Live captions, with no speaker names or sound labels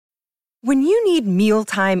When you need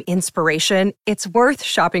mealtime inspiration, it's worth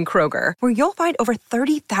shopping Kroger, where you'll find over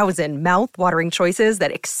 30,000 mouth-watering choices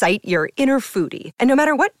that excite your inner foodie. And no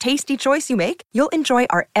matter what tasty choice you make, you'll enjoy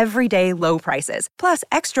our everyday low prices, plus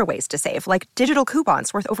extra ways to save, like digital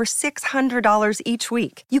coupons worth over $600 each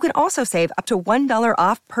week. You can also save up to $1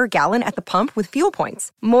 off per gallon at the pump with fuel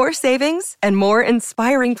points. More savings and more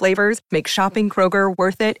inspiring flavors make shopping Kroger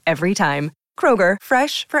worth it every time. Kroger,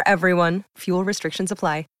 fresh for everyone. Fuel restrictions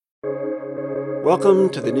apply. Welcome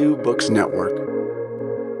to the New Books Network.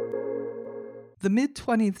 The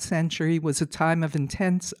mid-20th century was a time of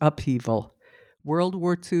intense upheaval. World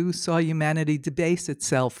War II saw humanity debase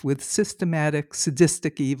itself with systematic,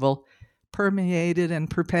 sadistic evil, permeated and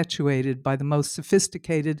perpetuated by the most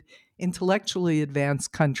sophisticated, intellectually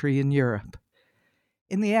advanced country in Europe.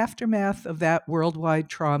 In the aftermath of that worldwide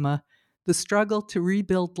trauma, the struggle to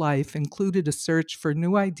rebuild life included a search for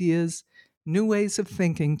new ideas, new ways of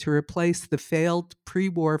thinking to replace the failed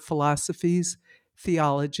pre-war philosophies,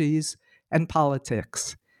 theologies, and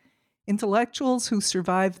politics. Intellectuals who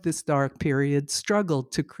survived this dark period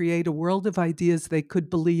struggled to create a world of ideas they could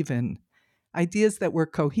believe in, ideas that were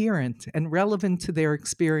coherent and relevant to their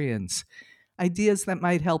experience, ideas that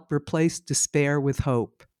might help replace despair with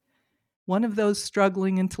hope. One of those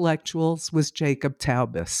struggling intellectuals was Jacob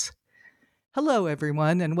Taubes. Hello,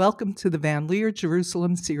 everyone, and welcome to the Van Leer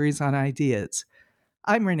Jerusalem series on ideas.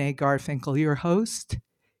 I'm Renee Garfinkel, your host.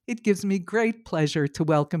 It gives me great pleasure to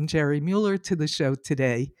welcome Jerry Mueller to the show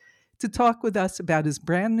today to talk with us about his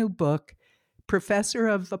brand new book, Professor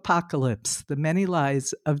of Apocalypse, The Many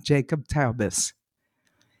Lies of Jacob Taubes.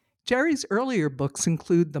 Jerry's earlier books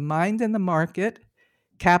include The Mind and the Market,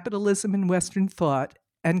 Capitalism in Western Thought,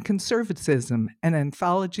 and Conservatism, an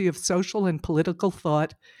anthology of social and political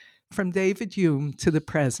thought from David Hume to the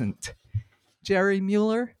present. Jerry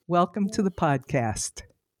Mueller, welcome to the podcast.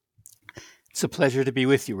 It's a pleasure to be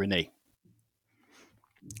with you, Renee.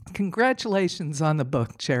 Congratulations on the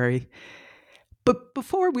book, Jerry. But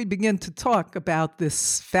before we begin to talk about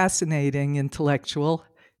this fascinating intellectual,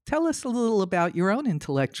 tell us a little about your own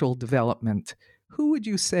intellectual development. Who would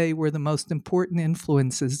you say were the most important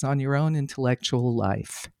influences on your own intellectual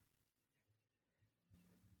life?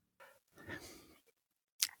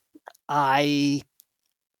 I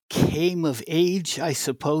came of age, I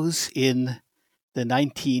suppose, in the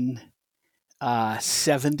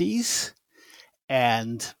 1970s,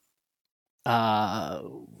 and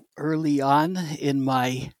early on in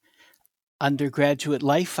my undergraduate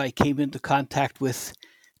life, I came into contact with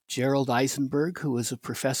Gerald Eisenberg, who was a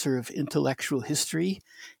professor of intellectual history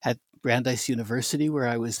at Brandeis University, where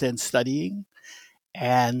I was then studying,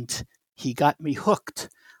 and he got me hooked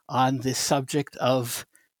on this subject of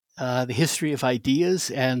the history of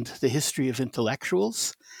ideas and the history of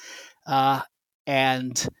intellectuals.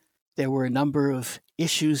 And there were a number of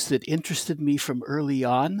issues that interested me from early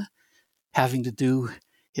on, having to do,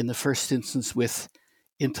 in the first instance, with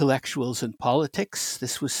intellectuals and politics.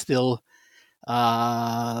 This was still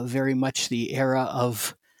very much the era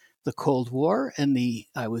of the Cold War, and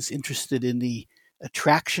I was interested in the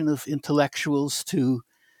attraction of intellectuals to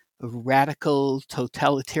radical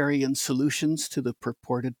totalitarian solutions to the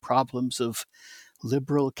purported problems of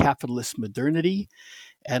liberal capitalist modernity.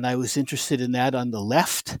 And I was interested in that on the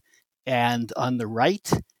left and on the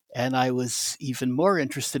right. And I was even more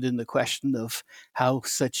interested in the question of how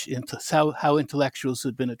intellectuals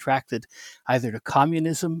had been attracted either to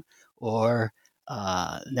communism or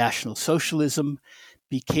National Socialism,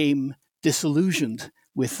 became disillusioned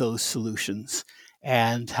with those solutions,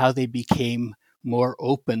 and how they became more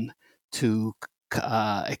open to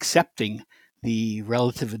accepting the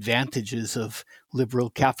relative advantages of liberal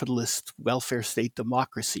capitalist welfare state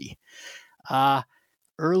democracy.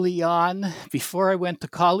 Early on, before I went to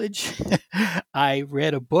college, I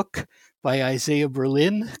read a book by Isaiah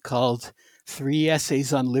Berlin called 3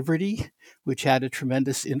 Essays on Liberty, which had a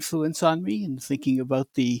tremendous influence on me in thinking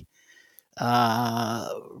about the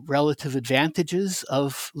relative advantages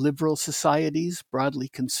of liberal societies, broadly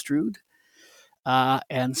construed,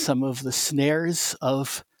 and some of the snares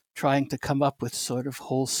of trying to come up with sort of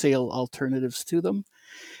wholesale alternatives to them.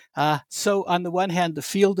 So on the one hand, the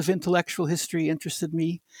field of intellectual history interested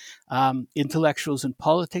me. Intellectuals and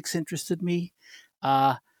politics interested me.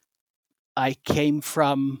 I came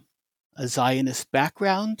from a Zionist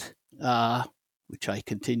background, which I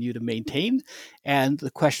continue to maintain, and the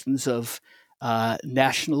questions of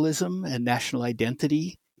nationalism and national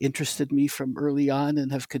identity interested me from early on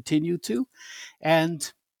and have continued to.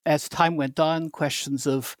 And as time went on, questions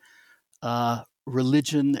of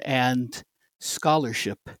religion and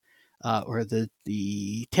scholarship, or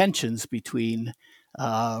the tensions between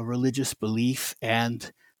religious belief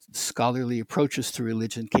and scholarly approaches to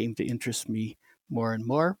religion came to interest me more and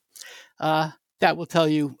more. That will tell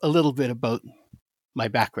you a little bit about my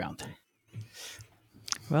background.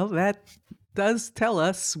 Well, that does tell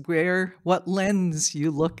us what lens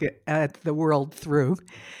you look at the world through.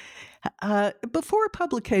 Before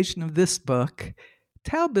publication of this book,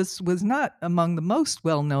 Taubes was not among the most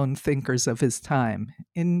well-known thinkers of his time.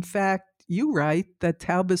 In fact, you write that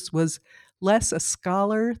Taubes was less a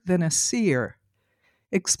scholar than a seer.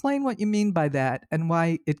 Explain what you mean by that and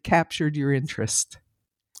why it captured your interest.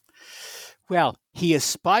 Well, he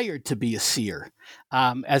aspired to be a seer,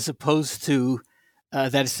 as opposed to,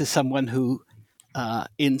 that is, to someone who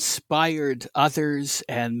inspired others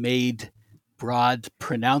and made broad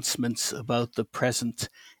pronouncements about the present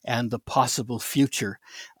and the possible future,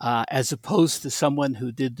 as opposed to someone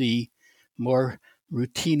who did the more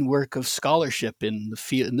routine work of scholarship in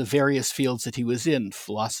the various fields that he was in: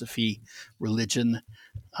 philosophy, religion,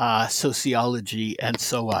 sociology, and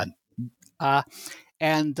so on.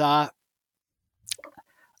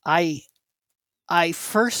 I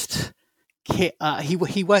first he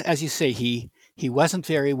was, as you say, he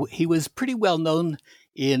was pretty well known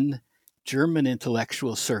in German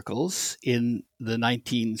intellectual circles in the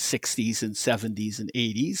 1960s and 70s and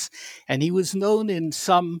 80s, and he was known in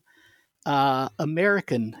some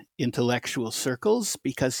American intellectual circles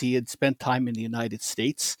because he had spent time in the United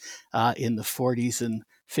States in the 40s and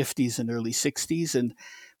 50s and early 60s, and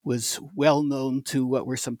was well known to what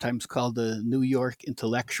were sometimes called the New York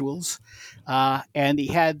intellectuals. And he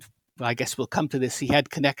had, I guess we'll come to this, he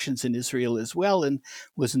had connections in Israel as well and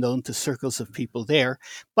was known to circles of people there.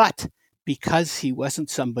 But because he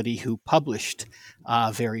wasn't somebody who published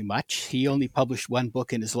very much, he only published one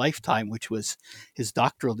book in his lifetime, which was his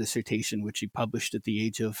doctoral dissertation, which he published at the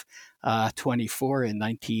age of 24 in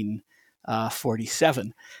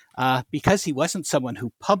 1947. Because he wasn't someone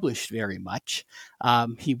who published very much,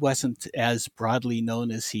 he wasn't as broadly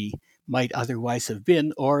known as he might otherwise have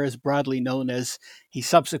been, or as broadly known as he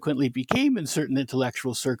subsequently became in certain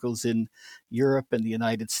intellectual circles in Europe and the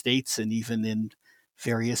United States, and even in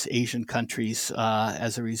various Asian countries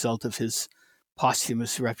as a result of his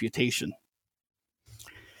posthumous reputation.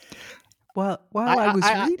 Well, while I was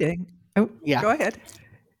reading... Yeah. Go ahead.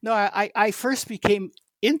 No, I first became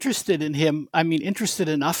interested in him, interested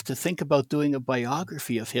enough to think about doing a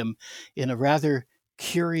biography of him in a rather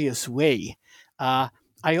curious way.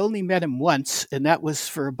 I only met him once, and that was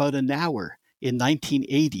for about an hour in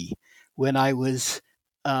 1980 when I was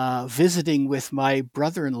visiting with my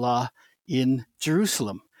brother-in-law in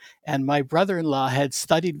Jerusalem. And my brother-in-law had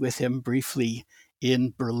studied with him briefly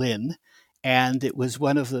in Berlin, and it was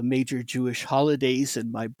one of the major Jewish holidays,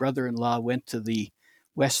 and my brother-in-law went to the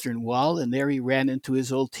Western Wall, and there he ran into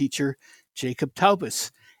his old teacher, Jacob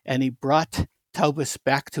Taubes, and he brought Taubes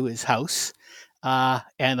back to his house,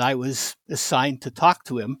 and I was assigned to talk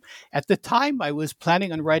to him. At the time, I was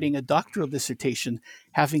planning on writing a doctoral dissertation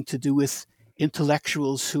having to do with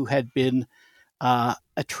intellectuals who had been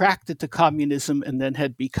attracted to communism and then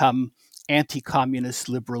had become anti-communist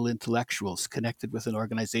liberal intellectuals connected with an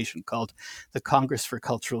organization called the Congress for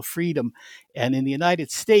Cultural Freedom. And in the United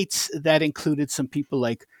States, that included some people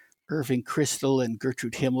like Irving Kristol and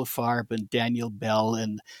Gertrude Himmelfarb and Daniel Bell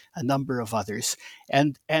and a number of others.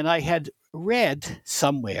 And I had read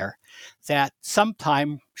somewhere that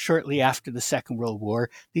sometime shortly after the Second World War,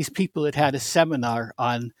 these people had had a seminar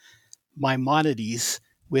on Maimonides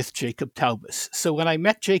with Jacob Taubes. So when I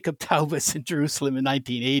met Jacob Taubes in Jerusalem in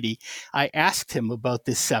 1980, I asked him about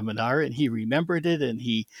this seminar, and he remembered it, and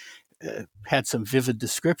he had some vivid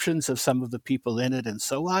descriptions of some of the people in it and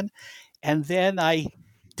so on. And then I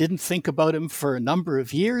didn't think about him for a number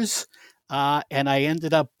of years, and I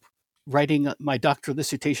ended up writing my doctoral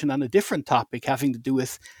dissertation on a different topic having to do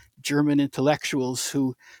with German intellectuals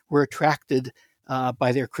who were attracted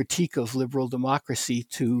by their critique of liberal democracy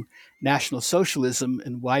to National Socialism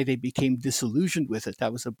and why they became disillusioned with it.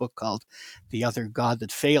 That was a book called The Other God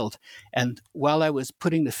That Failed. And while I was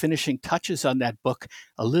putting the finishing touches on that book,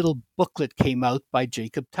 a little booklet came out by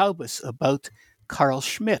Jacob Taubes about Carl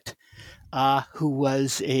Schmitt, who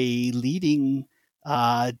was a leading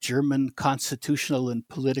German constitutional and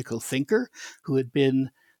political thinker who had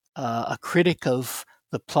been a critic of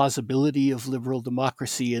the plausibility of liberal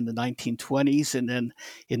democracy in the 1920s, and then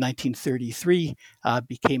in 1933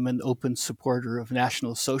 became an open supporter of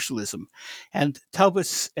National Socialism. And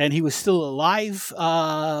Taubes, and he was still alive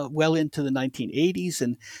well into the 1980s,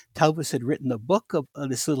 and Taubes had written a book,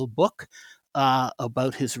 this little book,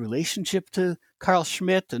 about his relationship to Carl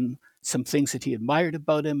Schmitt and some things that he admired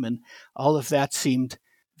about him, and all of that seemed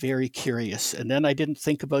very curious. And then I didn't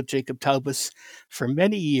think about Jacob Taubes for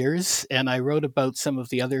many years, and I wrote about some of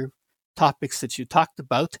the other topics that you talked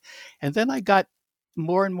about. And then I got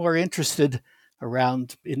more and more interested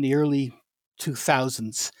around in the early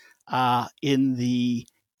 2000s in the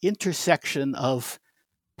intersection of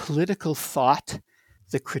political thought,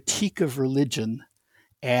 the critique of religion,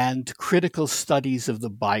 and critical studies of the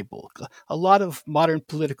Bible. A lot of modern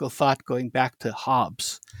political thought, going back to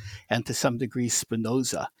Hobbes and to some degree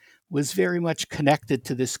Spinoza, was very much connected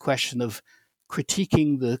to this question of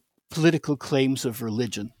critiquing the political claims of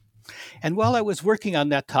religion. And while I was working on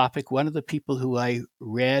that topic, one of the people who I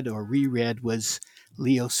read or reread was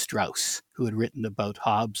Leo Strauss, who had written about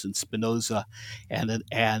Hobbes and Spinoza and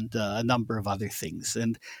a number of other things.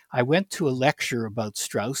 And I went to a lecture about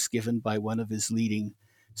Strauss given by one of his leading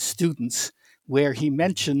students, where he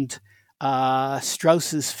mentioned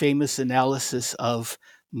Strauss's famous analysis of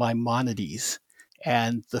Maimonides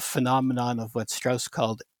and the phenomenon of what Strauss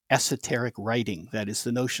called esoteric writing. That is,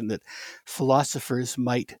 the notion that philosophers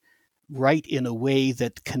might write in a way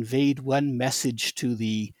that conveyed one message to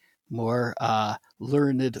the more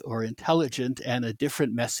learned or intelligent and a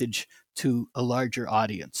different message to a larger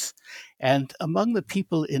audience. And among the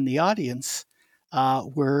people in the audience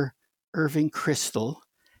were Irving Kristol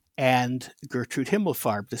and Gertrude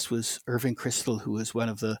Himmelfarb. This was Irving Kristol, who was one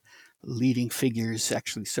of the leading figures,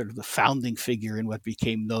 actually sort of the founding figure in what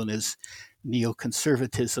became known as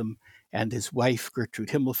neoconservatism, and his wife, Gertrude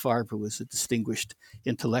Himmelfarb, who was a distinguished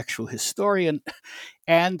intellectual historian.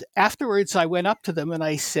 And afterwards, I went up to them and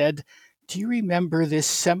I said, "Do you remember this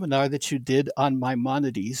seminar that you did on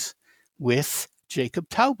Maimonides with Jacob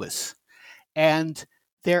Taubes?" And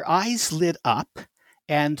their eyes lit up,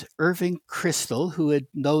 and Irving Kristol, who had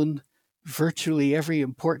known virtually every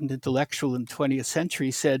important intellectual in the 20th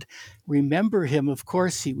century, said, "Remember him, of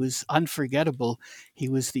course, he was unforgettable. He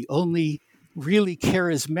was the only really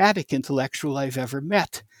charismatic intellectual I've ever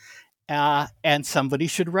met. And somebody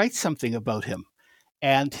should write something about him."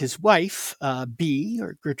 And his wife, B,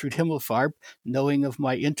 or Gertrude Himmelfarb, knowing of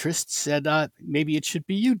my interests, said, "Maybe it should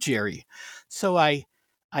be you, Jerry." So I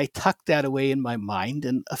tucked that away in my mind.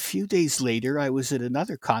 And a few days later, I was at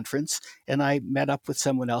another conference and I met up with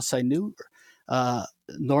someone else I knew,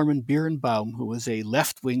 Norman Birnbaum, who was a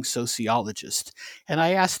left-wing sociologist. And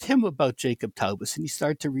I asked him about Jacob Taubes, and he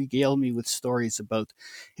started to regale me with stories about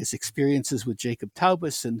his experiences with Jacob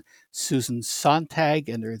Taubes and Susan Sontag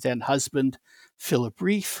and her then husband, Philip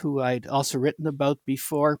Rieff, who I'd also written about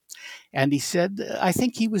before. And he said, I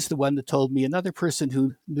think he was the one that told me another person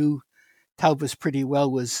who knew Taubes pretty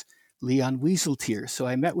well was Leon Wieseltier. So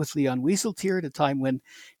I met with Leon Wieseltier at a time when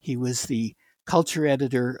he was the culture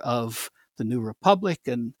editor of the New Republic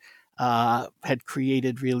and had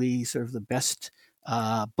created really sort of the best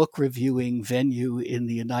book reviewing venue in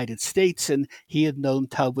the United States. And he had known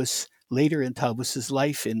Taubes later in Taubes's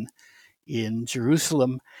life in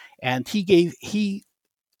Jerusalem. And he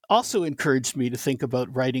also encouraged me to think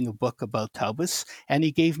about writing a book about Taubes, and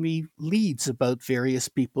he gave me leads about various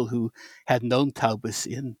people who had known Taubes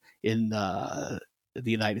in the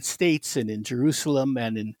United States and in Jerusalem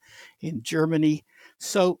and in Germany.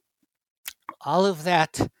 So all of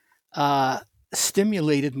that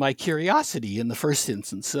stimulated my curiosity in the first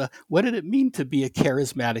instance. What did it mean to be a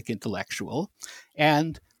charismatic intellectual?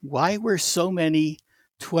 And why were so many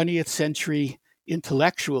 20th century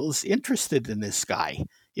intellectuals interested in this guy,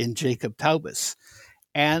 in Jacob Taubes?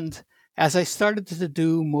 And as I started to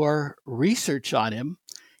do more research on him,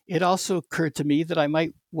 it also occurred to me that I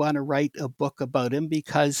might want to write a book about him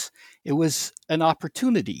because it was an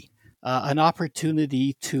opportunity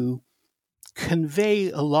to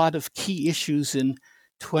convey a lot of key issues in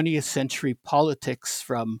 20th century politics,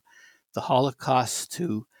 from the Holocaust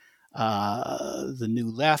to the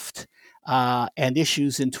New Left, and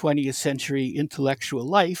issues in 20th century intellectual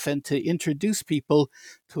life, and to introduce people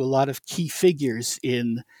to a lot of key figures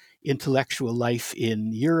in intellectual life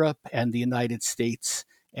in Europe and the United States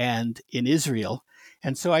and in Israel.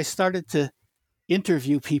 And so I started to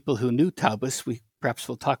interview people who knew Taubes. Perhaps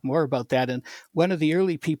we'll talk more about that. And one of the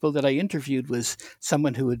early people that I interviewed was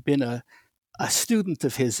someone who had been a student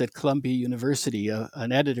of his at Columbia University,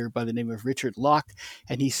 an editor by the name of Richard Locke.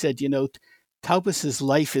 And he said, Taubes's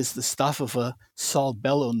life is the stuff of a Saul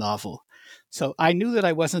Bellow novel. So I knew that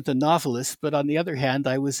I wasn't a novelist, but on the other hand,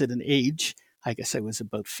 I was at an age, I guess I was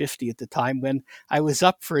about 50 at the time, when I was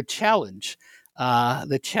up for a challenge,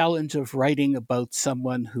 the challenge of writing about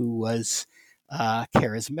someone who was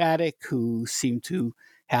charismatic, who seemed to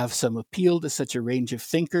have some appeal to such a range of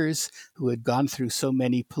thinkers, who had gone through so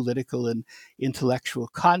many political and intellectual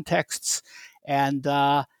contexts. And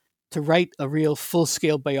to write a real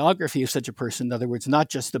full-scale biography of such a person, in other words, not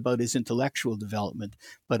just about his intellectual development,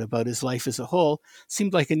 but about his life as a whole,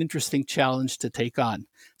 seemed like an interesting challenge to take on.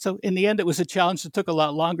 So in the end, it was a challenge that took a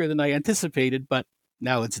lot longer than I anticipated, but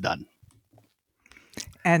now it's done.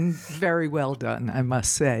 And very well done, I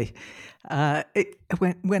must say.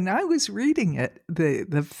 When I was reading it,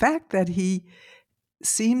 the fact that he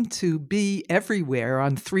seemed to be everywhere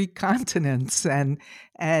on 3 continents and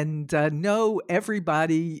know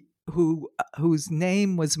everybody whose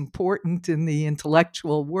name was important in the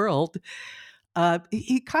intellectual world,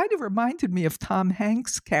 he kind of reminded me of Tom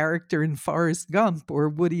Hanks' character in Forrest Gump or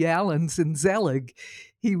Woody Allen's in Zelig.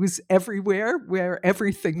 He was everywhere where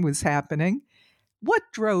everything was happening. What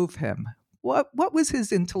drove him? What was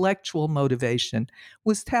his intellectual motivation?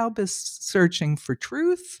 Was Taubes searching for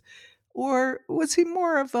truth? Or was he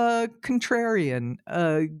more of a contrarian,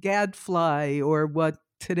 a gadfly, or what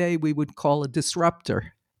today we would call a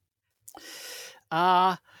disruptor?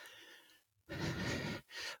 Well,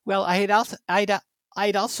 I'd also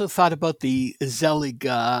thought about the Zelig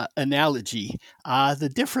analogy.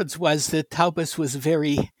 The difference was that Taubes was a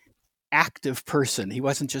very active person. He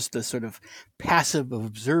wasn't just a sort of passive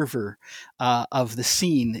observer of the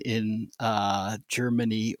scene in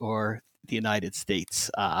Germany or the United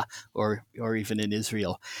States, or even in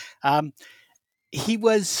Israel. He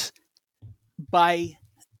was, by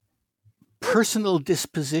personal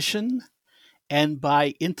disposition and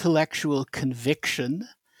by intellectual conviction,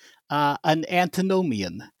 an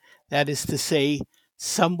antinomian. That is to say,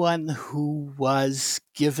 someone who was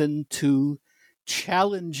given to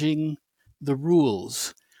challenging the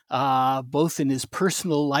rules, both in his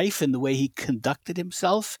personal life and the way he conducted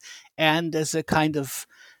himself, and as a kind of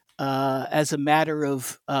as a matter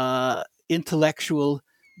of intellectual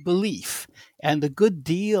belief. And a good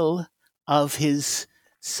deal of his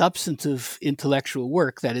substantive intellectual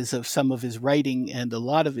work, that is, of some of his writing and a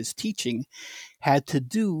lot of his teaching, had to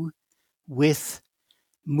do with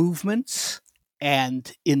movements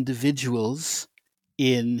and individuals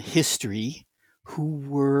in history who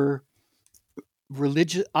were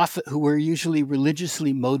usually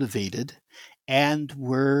religiously motivated and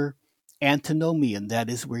were antinomian, that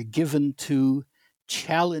is, were given to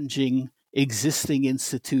challenging existing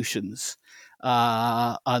institutions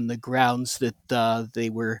on the grounds that that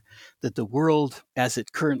the world as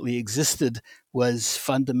it currently existed was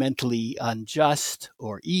fundamentally unjust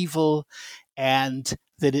or evil, and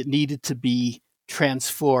that it needed to be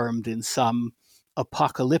transformed in some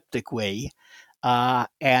apocalyptic way,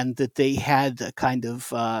 and that they had a kind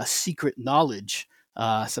of secret knowledge,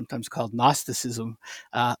 sometimes called Gnosticism,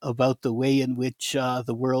 about the way in which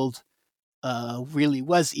the world really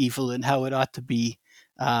was evil and how it ought to be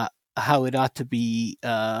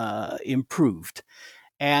improved.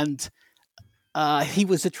 And he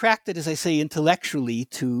was attracted, as I say, intellectually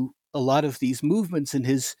to a lot of these movements. In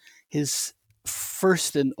his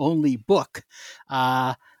first and only book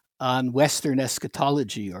on Western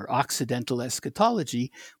eschatology or Occidental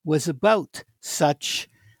eschatology was about such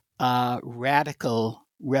radical,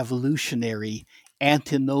 revolutionary,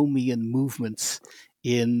 antinomian movements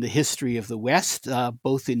in the history of the West,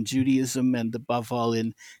 both in Judaism and above all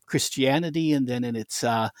in Christianity, and then in its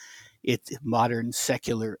modern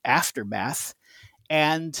secular aftermath.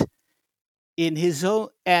 And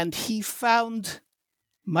he found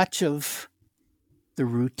much of the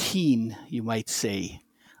routine, you might say,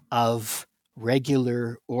 of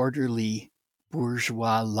regular, orderly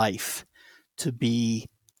bourgeois life to be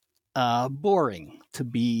boring, to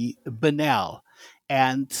be banal.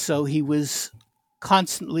 And so he was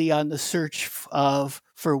constantly on the search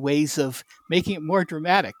for ways of making it more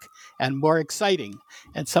dramatic and more exciting.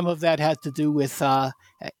 And some of that had to do with,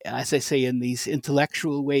 as I say, in these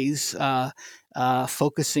intellectual ways,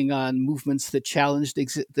 focusing on movements that challenged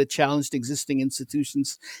existing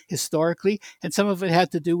institutions historically. And some of it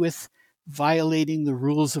had to do with violating the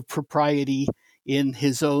rules of propriety in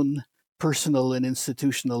his own personal and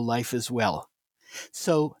institutional life as well.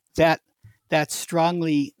 So that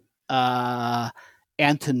strongly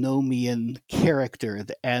antinomian character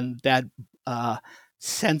and that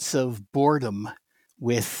sense of boredom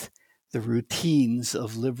with the routines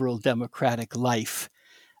of liberal democratic life,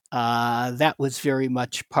 that was very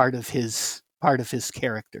much part of his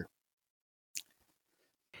character.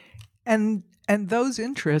 And those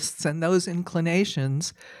interests and those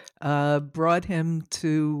inclinations brought him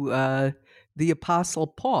to the Apostle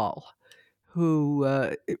Paul, who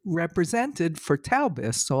represented for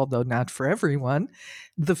Taubes, although not for everyone,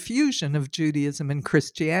 the fusion of Judaism and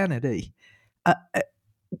Christianity.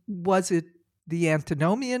 Was it the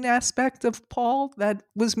antinomian aspect of Paul that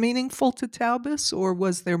was meaningful to Taubes, or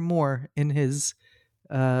was there more in his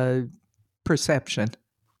perception?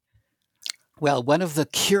 Well, one of the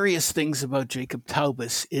curious things about Jacob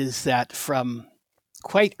Taubes is that from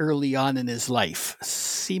quite early on in his life,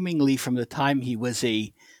 seemingly from the time he was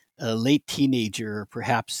a late teenager, or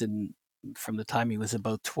perhaps from the time he was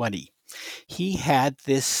about 20, he had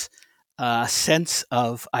this sense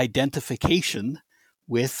of identification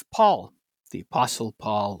with Paul, the Apostle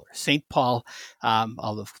Paul, or Saint Paul,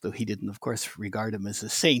 although he didn't, of course, regard him as a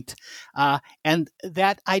saint. And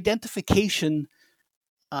that identification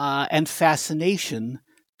and fascination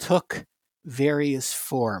took various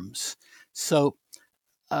forms. So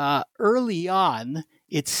early on,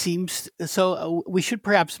 it seems, we should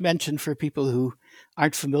perhaps mention for people who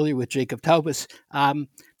aren't familiar with Jacob Taubes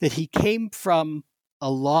that he came from a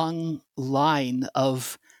long line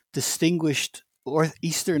of distinguished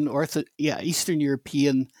Eastern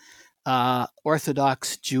European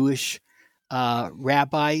Orthodox Jewish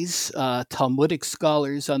rabbis, Talmudic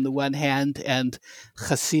scholars on the one hand, and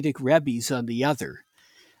Hasidic rebbes on the other.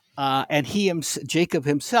 And Jacob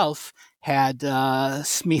himself had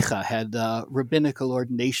smicha, had rabbinical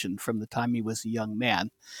ordination from the time he was a young man.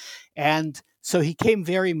 And so he came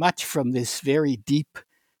very much from this very deep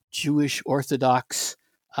Jewish Orthodox,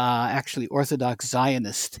 actually Orthodox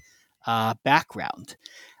Zionist background.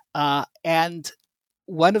 And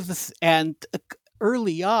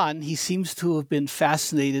early on, he seems to have been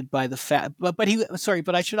fascinated by the fact, but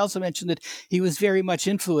I should also mention that he was very much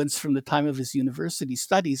influenced from the time of his university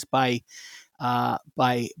studies by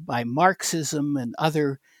Marxism and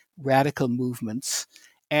other radical movements.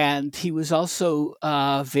 And he was also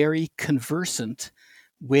very conversant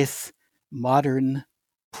with modern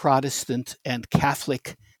Protestant and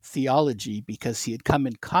Catholic theology because he had come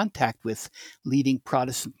in contact with leading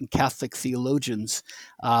Protestant and Catholic theologians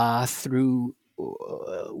through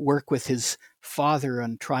work with his father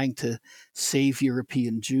on trying to save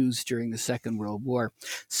European Jews during the Second World War.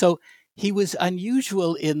 So he was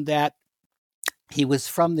unusual in that he was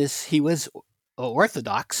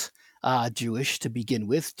Orthodox Jewish to begin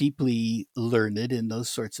with, deeply learned in those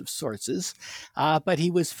sorts of sources. But he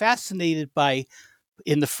was fascinated by,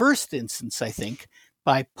 in the first instance, I think,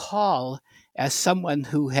 by Paul as someone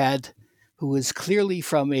who was clearly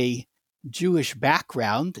from a Jewish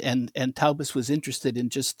background, and Taubes was interested in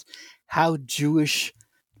just how Jewish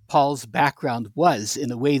Paul's background was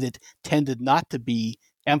in a way that tended not to be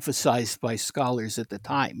emphasized by scholars at the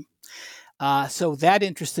time. So that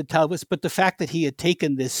interested Taubes, but the fact that he had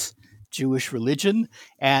taken this Jewish religion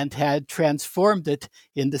and had transformed it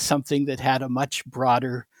into something that had a much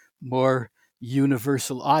broader, more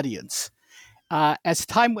universal audience. As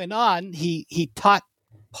time went on, he taught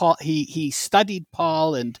Paul. He studied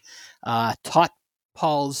Paul and taught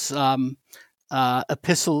Paul's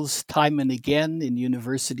epistles time and again in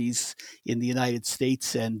universities in the United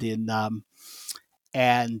States and in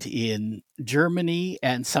Germany,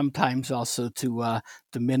 and sometimes also to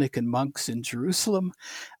Dominican monks in Jerusalem.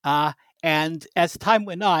 And as time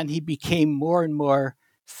went on, he became more and more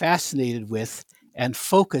fascinated with and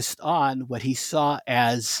focused on what he saw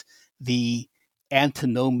as the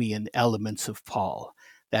antinomian elements of Paul.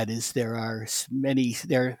 That is, there are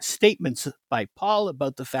statements by Paul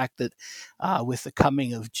about the fact that with the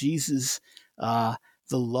coming of Jesus, the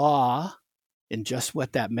law, and just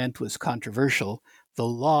what that meant was controversial, the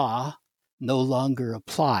law no longer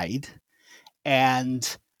applied,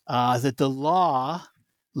 and that the law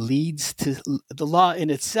in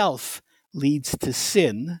itself leads to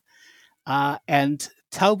sin. And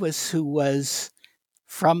Taubes, who was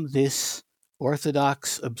from this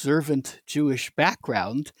Orthodox, observant Jewish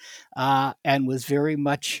background, and was very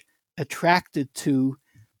much attracted to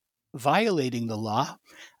violating the law,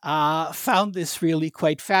 found this really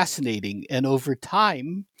quite fascinating. And over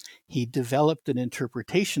time, he developed an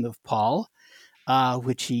interpretation of Paul,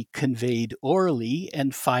 which he conveyed orally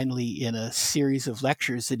and finally in a series of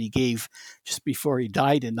lectures that he gave just before he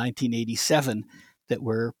died in 1987 that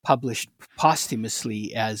were published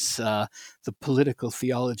posthumously as The Political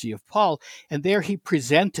Theology of Paul. And there he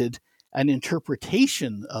presented an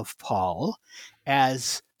interpretation of Paul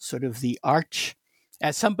as sort of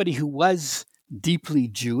as somebody who was deeply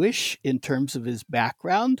Jewish in terms of his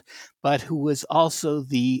background, but who was also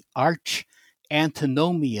the arch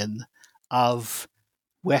antinomian of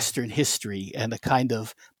Western history and a kind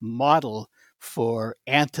of model for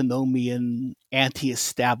antinomian,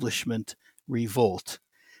 anti-establishment revolt.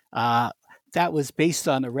 That was based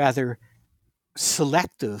on a rather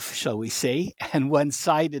selective, shall we say, and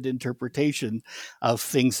one-sided interpretation of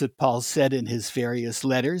things that Paul said in his various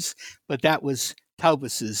letters, but that was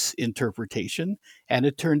Taubes's interpretation, and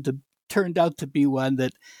it turned out to be one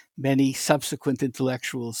that many subsequent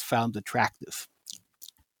intellectuals found attractive.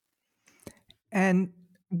 And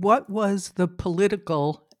what was the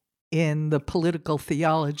political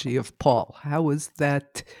theology of Paul? How was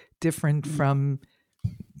that different from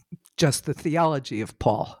just the theology of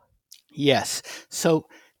Paul? Yes. So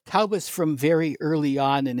Taubes, from very early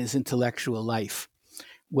on in his intellectual life,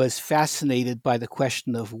 was fascinated by the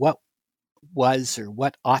question of what was or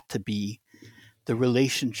what ought to be the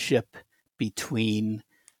relationship between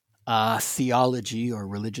theology or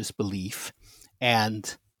religious belief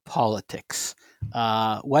and politics.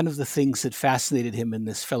 One of the things that fascinated him in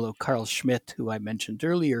this fellow Carl Schmitt, who I mentioned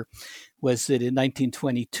earlier, was that in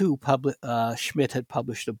 1922, Schmitt had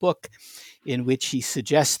published a book in which he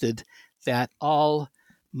suggested that all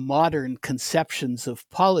modern conceptions of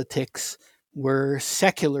politics were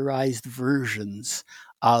secularized versions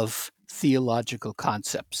of theological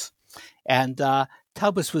concepts. And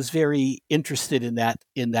Taubes was very interested in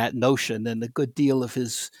that notion, and a good deal of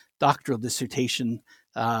his doctoral dissertation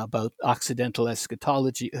about Occidental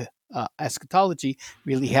eschatology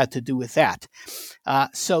really had to do with that.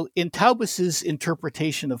 So in Taubes's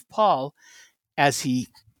interpretation of Paul, as he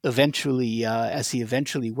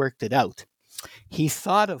eventually worked it out, he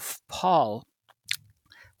thought of Paul,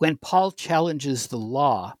 when Paul challenges the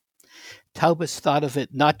law, Taubes thought of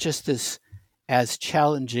it not just as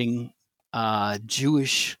challenging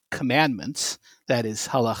Jewish commandments, that is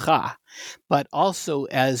halakha, but also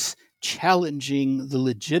as challenging the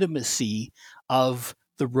legitimacy of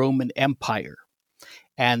the Roman Empire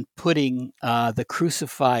and putting the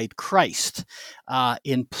crucified Christ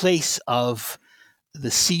in place of the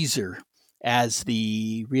Caesar as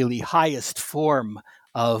the really highest form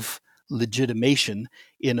of legitimation,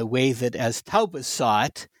 in a way that, as Taubes saw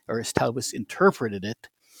it, or as Taubes interpreted it,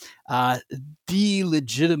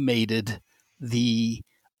 delegitimated the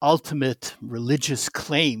ultimate religious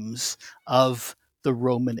claims of the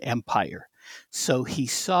Roman Empire. So he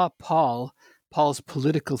saw Paul's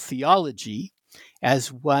political theology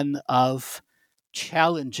as one of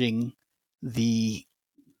challenging the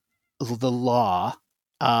law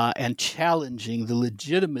and challenging the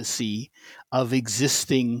legitimacy of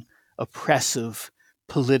existing oppressive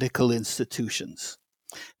political institutions.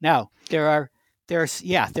 Now, there are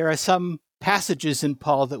some passages in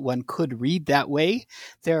Paul that one could read that way.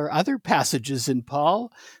 There are other passages in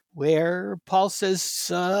Paul where Paul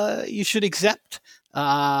says you should accept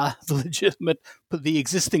the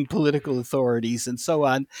existing political authorities and so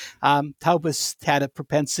on. Taubes had a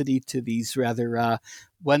propensity to these rather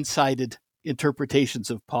one-sided interpretations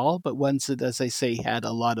of Paul, but ones that, as I say, had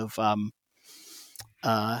a lot of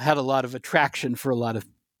attraction for a lot of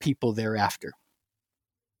people thereafter.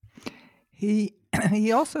 He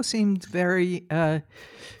also seemed very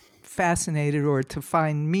fascinated, or to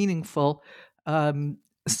find meaningful,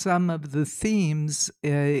 some of the themes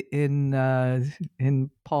in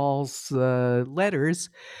Paul's letters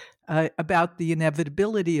about the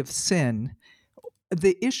inevitability of sin.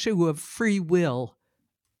 The issue of free will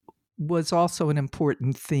was also an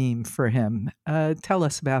important theme for him. Tell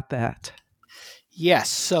us about that. Yes.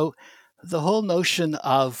 So the whole notion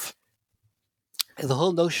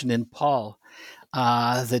in Paul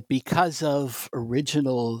that because of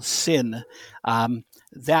original sin,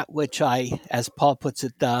 that which as Paul puts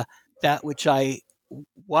it, that which I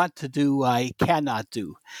want to do, I cannot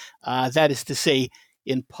do. That is to say,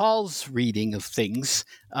 in Paul's reading of things,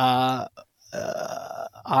 our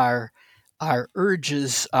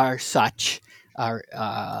urges are such,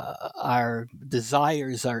 our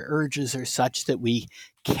desires, our urges are such that we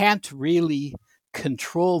can't really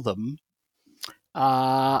control them,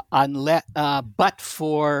 but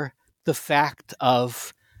for the fact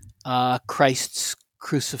of Christ's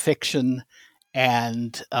crucifixion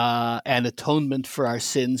and atonement for our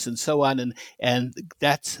sins and so on, and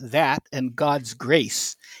that and God's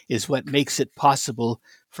grace is what makes it possible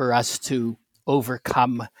for us to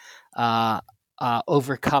overcome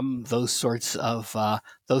those sorts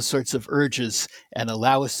of urges and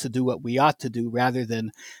allow us to do what we ought to do rather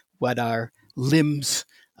than what our limbs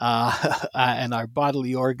and our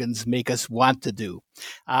bodily organs make us want to do.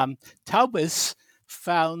 Taubes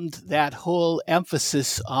found that whole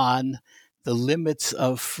emphasis on the limits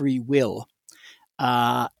of free will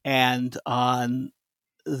and on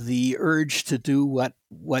the urge to do what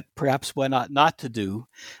perhaps one ought not to do.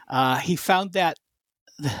 He found that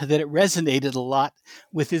it resonated a lot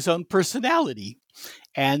with his own personality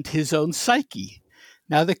and his own psyche.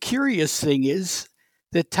 Now, the curious thing is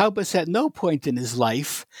that Taubes at no point in his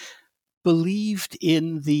life believed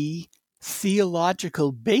in the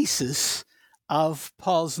theological basis of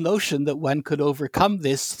Paul's notion that one could overcome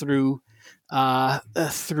this through the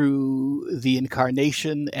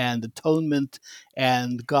incarnation and atonement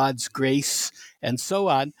and God's grace and so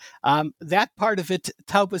on. That part of it,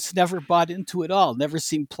 Taubes never bought into at all, never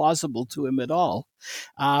seemed plausible to him at all.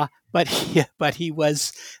 But he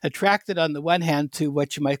was attracted on the one hand to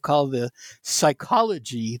what you might call the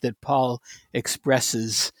psychology that Paul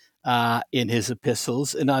expresses in his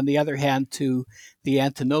epistles, and on the other hand to the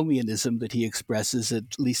antinomianism that he expresses,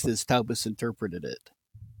 at least as Taubes interpreted it.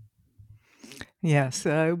 Yes,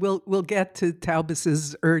 we'll get to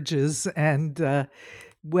Taubes's urges and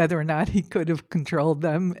whether or not he could have controlled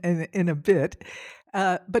them in a bit.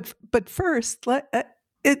 But first,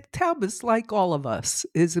 Taubes, like all of us,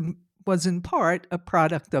 was in part a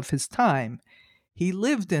product of his time. He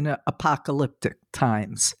lived in apocalyptic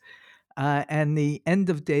times. And the end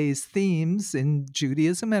of days themes in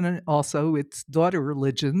Judaism and also its daughter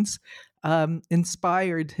religions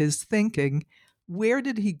inspired his thinking. Where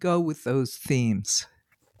did he go with those themes?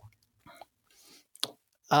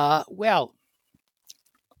 Well,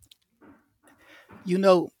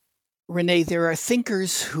 Renee, there are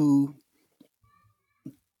thinkers who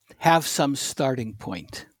have some starting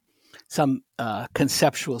point, some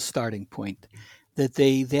conceptual starting point that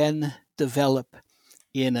they then develop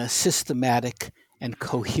in a systematic and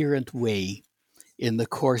coherent way in the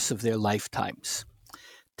course of their lifetimes.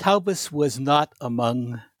 Taubes was not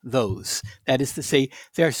among those. That is to say,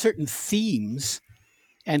 there are certain themes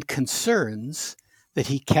and concerns that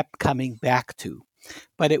he kept coming back to,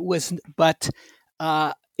 but it was not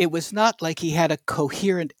like he had a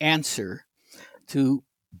coherent answer to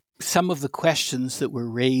some of the questions that were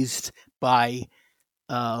raised by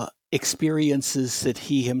experiences that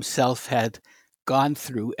he himself had gone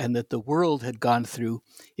through and that the world had gone through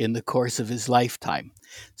in the course of his lifetime.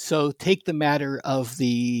 So take the matter of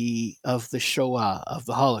the Shoah, of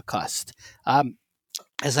the Holocaust.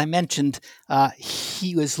 As I mentioned,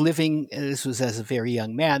 he was living, this was as a very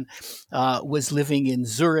young man, was living in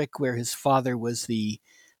Zurich, where his father was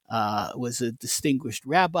a distinguished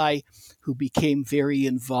rabbi who became very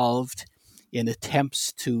involved in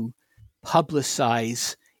attempts to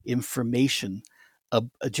publicize information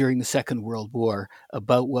during the Second World War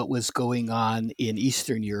about what was going on in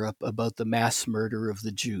Eastern Europe, about the mass murder of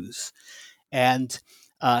the Jews, and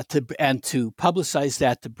to publicize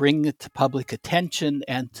that, to bring it to public attention,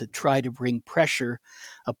 and to try to bring pressure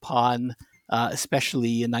upon,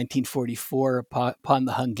 especially in 1944, upon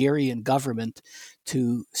the Hungarian government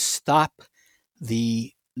to stop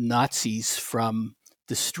the Nazis from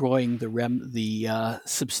destroying the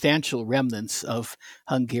substantial remnants of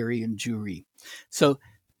Hungarian Jewry. So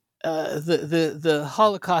the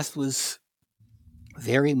Holocaust was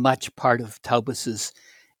very much part of Taubes's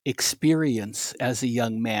experience as a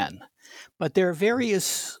young man. But there are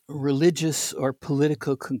various religious or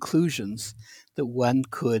political conclusions that one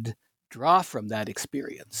could draw from that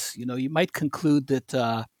experience. You might conclude that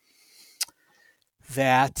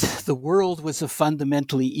the world was a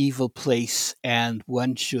fundamentally evil place and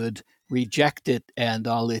one should reject it and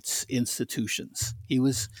all its institutions. He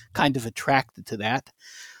was kind of attracted to that.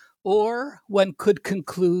 Or one could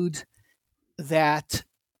conclude that,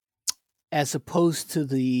 as opposed to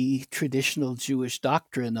the traditional Jewish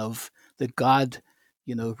doctrine of that God,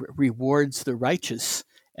 rewards the righteous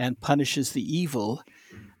and punishes the evil,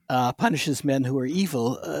 punishes men who are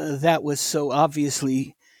evil, that was so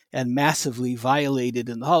obviously and massively violated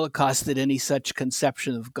in the Holocaust that any such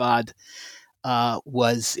conception of God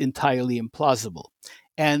was entirely implausible.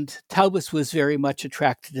 And Taubes was very much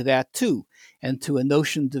attracted to that too, and to a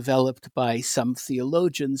notion developed by some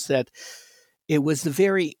theologians that it was the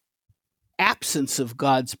very absence of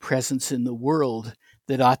God's presence in the world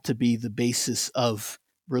that ought to be the basis of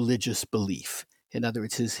religious belief. In other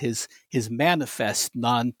words, his manifest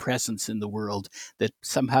non-presence in the world that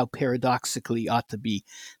somehow paradoxically ought to be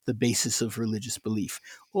the basis of religious belief.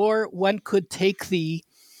 Or one could take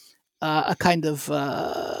a kind of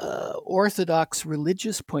orthodox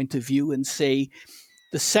religious point of view and say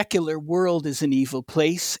the secular world is an evil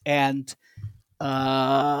place, and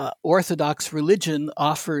Orthodox religion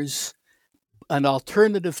offers an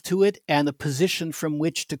alternative to it and a position from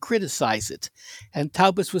which to criticize it. And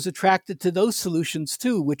Taubes was attracted to those solutions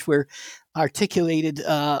too, which were articulated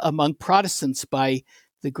among Protestants by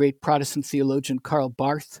the great Protestant theologian Karl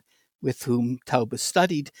Barth, with whom Taubes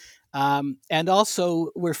studied, and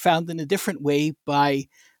also were found in a different way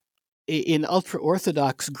in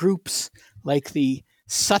ultra-Orthodox groups like the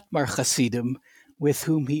Satmar Hasidim, with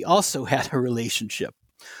whom he also had a relationship.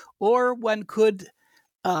 Or one could,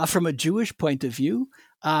 from a Jewish point of view,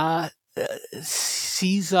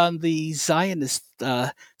 seize on the Zionist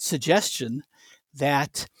suggestion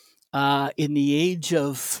that in the age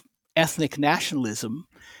of ethnic nationalism,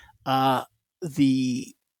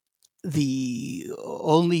 the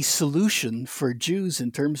only solution for Jews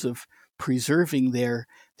in terms of preserving their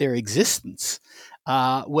existence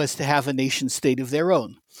was to have a nation state of their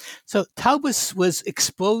own. So Taubes was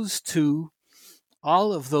exposed to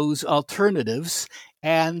all of those alternatives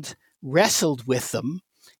and wrestled with them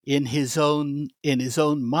in his own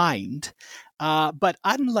mind. But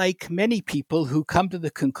unlike many people who come to the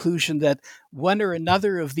conclusion that one or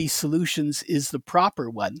another of these solutions is the proper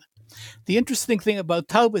one, the interesting thing about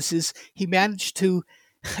Taubes is he managed to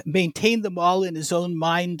maintain them all in his own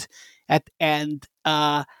mind and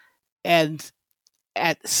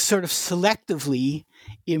sort of selectively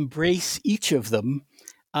embrace each of them,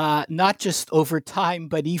 not just over time,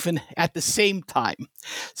 but even at the same time.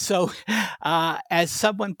 So as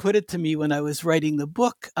someone put it to me when I was writing the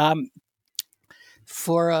book,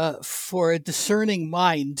 for a discerning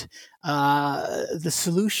mind, the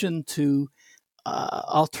solution to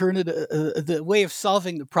the way of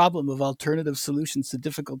solving the problem of alternative solutions to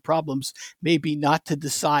difficult problems may be not to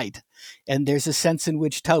decide. And there's a sense in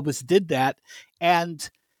which Taubes did that, and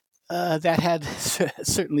that had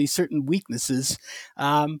certainly certain weaknesses.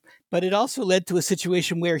 But it also led to a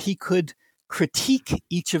situation where he could critique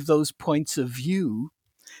each of those points of view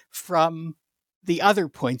from the other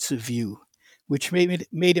points of view, which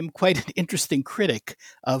made him quite an interesting critic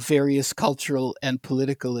of various cultural and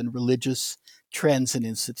political and religious trends and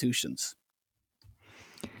institutions.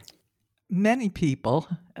 Many people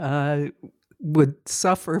would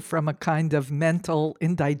suffer from a kind of mental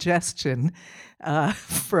indigestion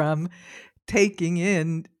from taking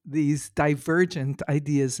in these divergent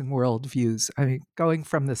ideas and worldviews. I mean, going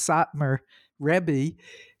from the Satmar Rebbe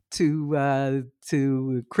to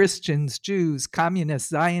Christians, Jews, communists,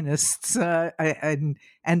 Zionists, and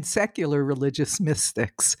secular religious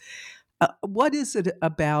mystics. What is it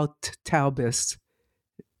about Taubes,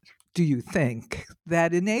 do you think,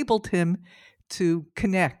 that enabled him to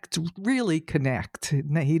really connect?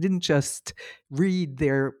 He didn't just read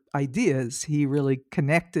their ideas, he really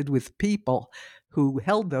connected with people who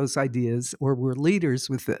held those ideas or were leaders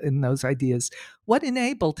in those ideas. What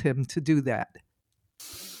enabled him to do that?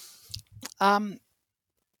 Part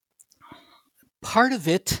of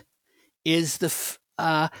it is the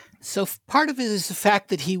fact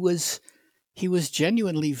that he was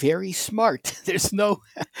genuinely very smart. There's no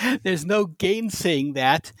gainsaying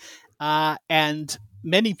that, and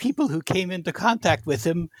many people who came into contact with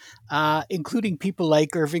him, including people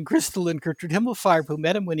like Irving Kristol and Gertrude Himmelfarb, who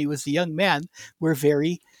met him when he was a young man, were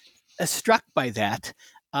very struck by that.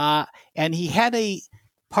 And he had a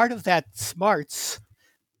part of that smarts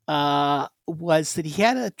was that he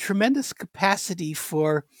had a tremendous capacity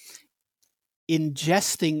for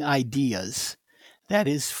ingesting ideas. That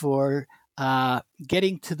is, for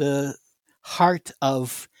getting to the heart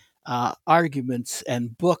of arguments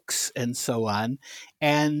and books and so on,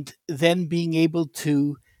 and then being able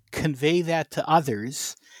to convey that to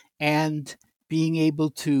others and being able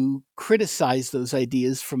to criticize those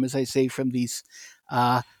ideas from, as I say, from these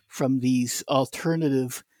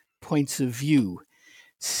alternative points of view.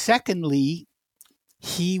 Secondly,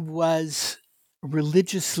 he was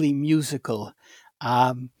religiously musical,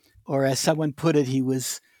 or as someone put it, he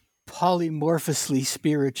was polymorphously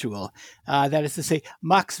spiritual. That is to say,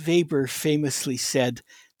 Max Weber famously said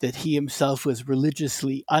that he himself was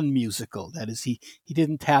religiously unmusical. That is, he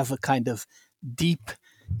didn't have a kind of deep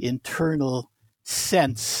internal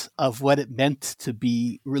sense of what it meant to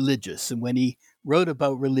be religious. And when he wrote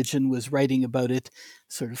about religion, was writing about it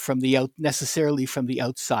sort of necessarily from the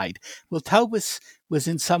outside. Well, Taubes was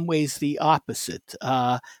in some ways the opposite,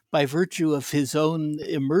 by virtue of his own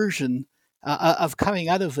immersion, of coming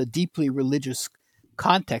out of a deeply religious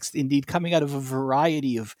context, indeed coming out of a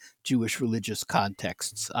variety of Jewish religious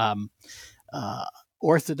contexts,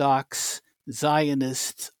 Orthodox,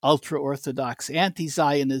 Zionist, ultra-Orthodox,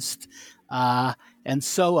 anti-Zionist, and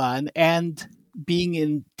so on, and being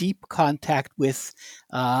in deep contact with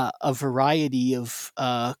a variety of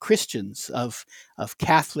Christians, of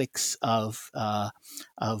Catholics, of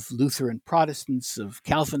Lutheran Protestants, of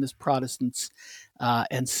Calvinist Protestants,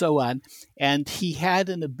 and so on. And he had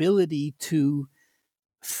an ability to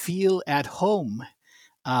feel at home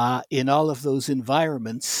in all of those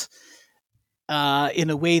environments in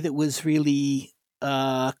a way that was really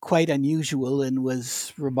quite unusual and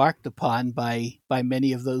was remarked upon by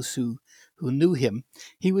many of those who knew him.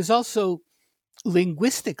 He was also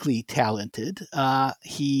linguistically talented.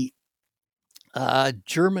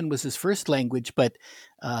 German was his first language, but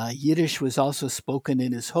Yiddish was also spoken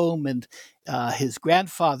in his home, and his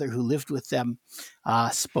grandfather, who lived with them,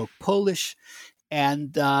 spoke Polish.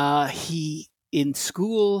 And he, in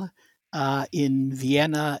school in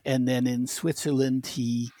Vienna and then in Switzerland,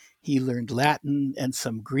 he learned Latin and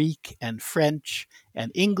some Greek and French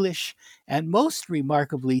and English. And most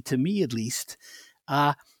remarkably, to me at least,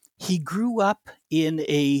 he grew up in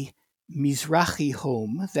a Mizrahi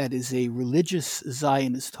home, that is a religious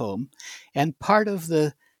Zionist home, and part of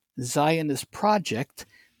the Zionist project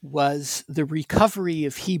was the recovery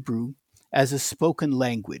of Hebrew as a spoken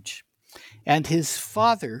language. And his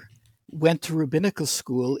father went to rabbinical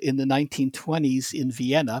school in the 1920s in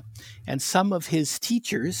Vienna, and some of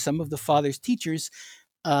the father's teachers,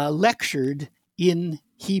 lectured in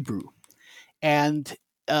Hebrew. And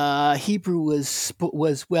Hebrew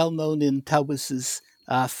was well known in Taubes's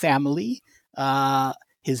family.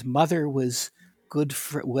 His mother was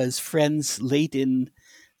friends late in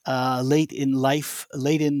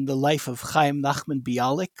the life of Chaim Nachman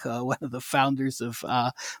Bialik, one of the founders of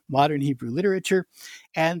modern Hebrew literature.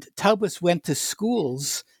 And Taubes went to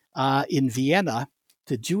schools in Vienna,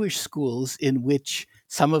 to Jewish schools in which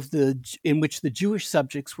the Jewish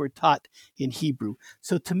subjects were taught in Hebrew.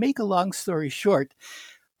 So to make a long story short,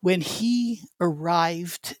 when he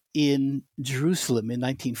arrived in Jerusalem in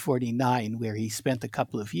 1949, where he spent a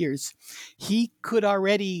couple of years, he could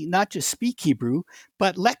already not just speak Hebrew,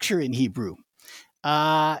 but lecture in Hebrew.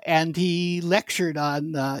 And he lectured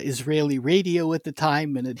on Israeli radio at the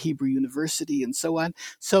time and at Hebrew University and so on.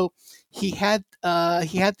 So he had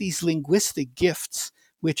these linguistic gifts,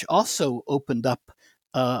 which also opened up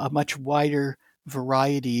a much wider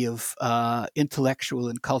variety of intellectual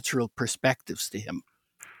and cultural perspectives to him.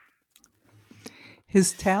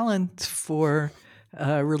 His talent for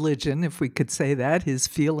religion, if we could say that, his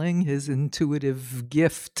feeling, his intuitive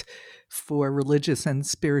gift for religious and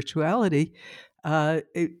spirituality,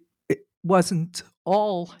 it wasn't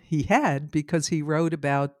all he had, because he wrote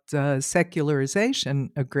about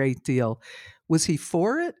secularization a great deal. Was he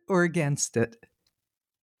for it or against it?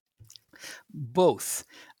 Both.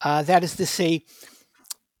 That is to say,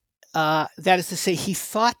 he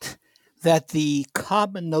thought that the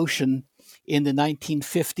common notion in the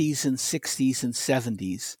 1950s and 60s and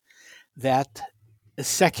 70s that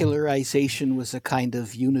secularization was a kind of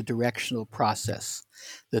unidirectional process,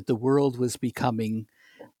 that the world was becoming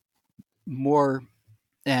more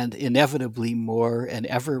and inevitably more and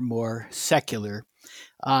ever more secular.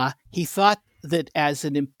 He thought that as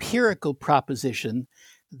an empirical proposition,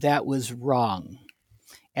 that was wrong.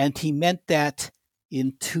 And he meant that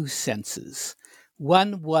in two senses.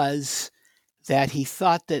 One was that he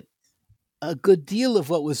thought that a good deal of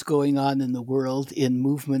what was going on in the world in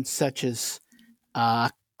movements such as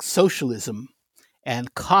socialism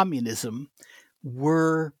and communism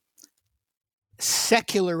were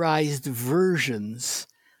secularized versions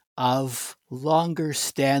of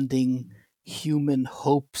longer-standing human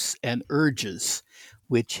hopes and urges,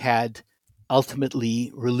 which had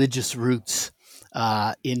ultimately religious roots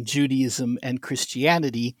in Judaism and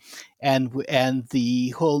Christianity, and the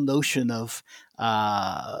whole notion of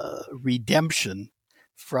redemption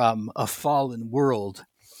from a fallen world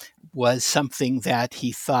was something that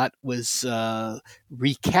he thought was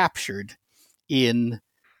recaptured in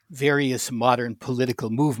various modern political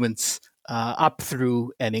movements up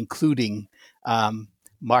through and including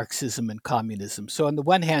Marxism and communism. So on the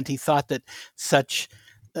one hand, he thought that such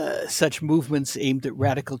movements aimed at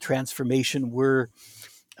radical transformation were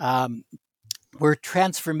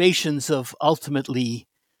transformations of ultimately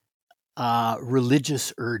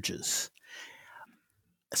religious urges.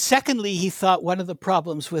 Secondly, he thought one of the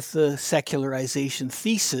problems with the secularization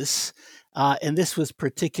thesis, and this was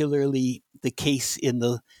particularly the case in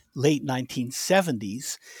the late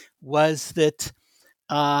 1970s, was that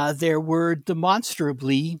there were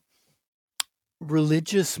demonstrably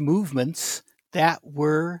religious movements that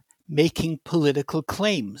were making political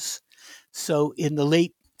claims. So in the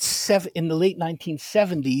late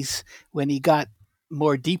 1970s, when he got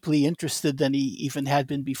more deeply interested than he even had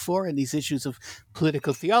been before in these issues of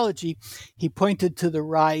political theology, he pointed to the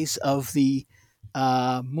rise of the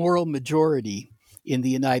moral majority in the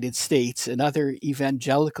United States and other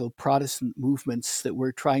evangelical Protestant movements that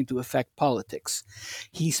were trying to affect politics.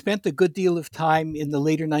 He spent a good deal of time in the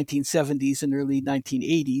later 1970s and early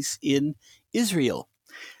 1980s in Israel,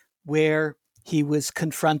 where he was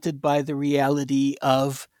confronted by the reality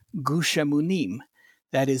of Gush Emunim,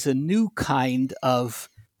 that is a new kind of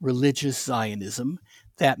religious Zionism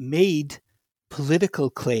that made political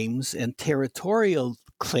claims and territorial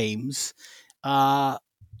claims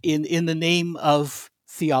in the name of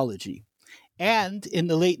theology. And in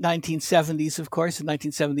the late 1970s, of course, in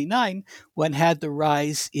 1979, one had the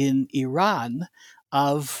rise in Iran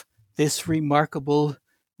of this remarkable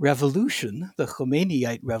revolution, the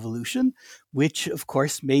Khomeiniite revolution, which, of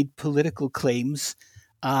course, made political claims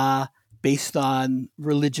based on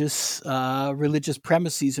religious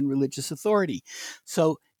premises and religious authority.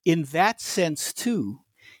 So in that sense, too,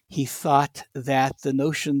 he thought that the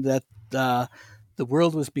notion that the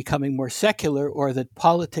world was becoming more secular, or that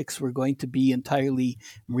politics were going to be entirely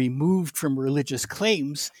removed from religious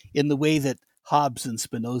claims in the way that Hobbes and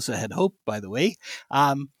Spinoza had hoped, by the way,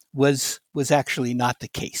 was actually not the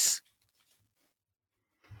case.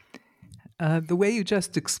 The way you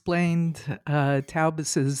just explained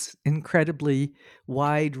Taubes's incredibly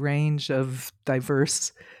wide range of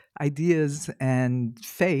diverse ideas and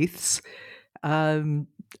faiths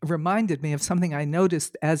reminded me of something I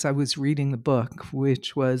noticed as I was reading the book,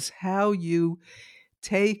 which was how you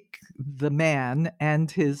take the man and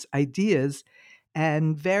his ideas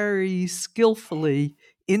and very skillfully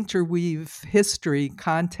interweave history,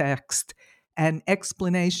 context, and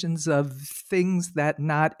explanations of things that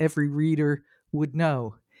not every reader would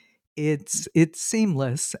know. It's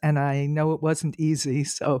seamless, and I know it wasn't easy,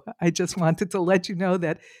 so I just wanted to let you know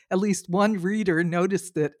that at least one reader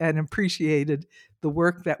noticed it and appreciated the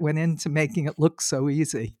work that went into making it look so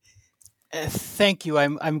easy. Thank you.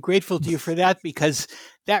 I'm grateful to you for that, because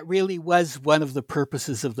that really was one of the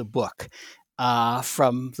purposes of the book,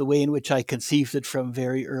 from the way in which I conceived it from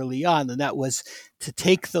very early on, and that was to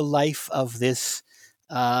take the life of this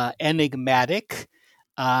enigmatic,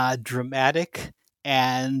 dramatic,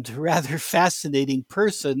 and rather fascinating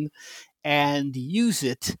person and use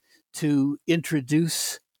it to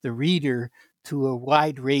introduce the reader to a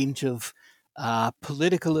wide range of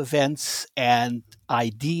political events and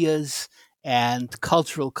ideas and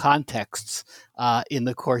cultural contexts in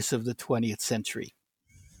the course of the 20th century.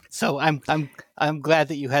 So I'm glad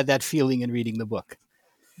that you had that feeling in reading the book.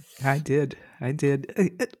 I did.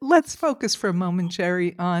 Let's focus for a moment,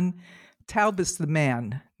 Jerry, on Taubes the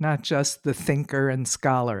man, not just the thinker and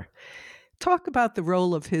scholar. Talk about the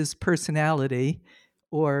role of his personality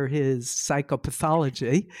or his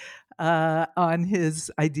psychopathology on his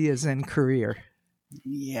ideas and career.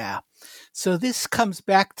 Yeah. So this comes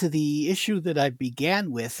back to the issue that I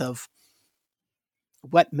began with of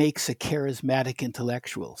what makes a charismatic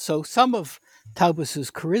intellectual. So some of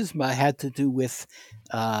Taubes's charisma had to do with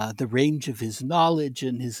the range of his knowledge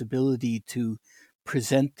and his ability to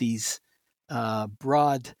present these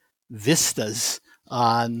broad vistas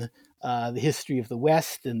on the history of the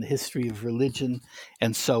West and the history of religion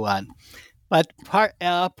and so on. But part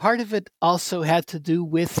of it also had to do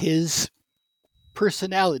with his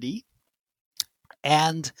personality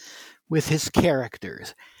and with his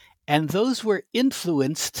characters. And those were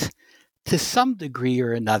influenced to some degree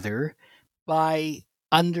or another by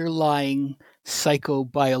underlying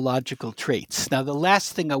psychobiological traits. Now, the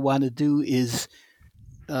last thing I want to do is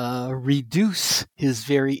reduce his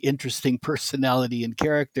very interesting personality and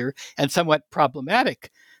character, and somewhat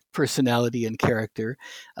problematic personality and character.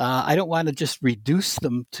 I don't want to just reduce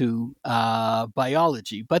them to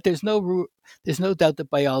biology, but there's no doubt that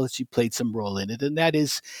biology played some role in it, and that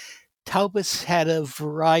is Taubes had a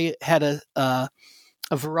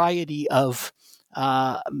variety of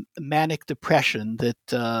manic depression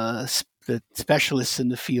that specialists in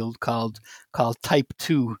the field called type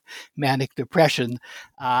 2 manic depression.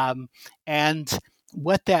 And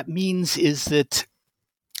what that means is that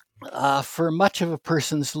for much of a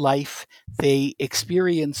person's life, they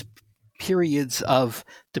experience periods of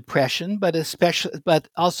depression, but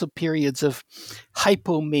also periods of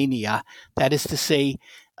hypomania. That is to say,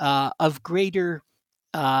 of greater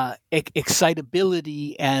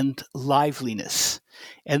excitability and liveliness.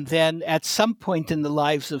 And then at some point in the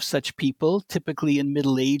lives of such people, typically in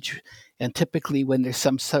middle age, and typically when there's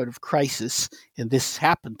some sort of crisis, and this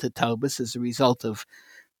happened to Taubes as a result of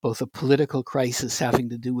both a political crisis having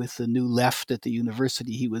to do with the New Left at the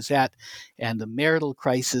university he was at, and a marital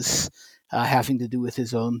crisis having to do with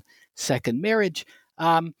his own second marriage,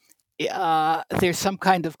 there's some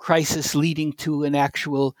kind of crisis leading to an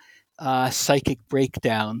actual psychic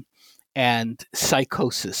breakdown and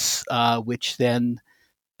psychosis, which then,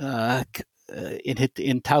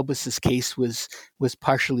 in Taubes's case, was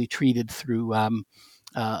partially treated through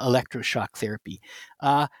electroshock therapy.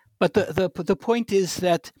 But the point is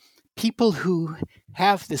that people who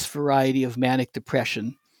have this variety of manic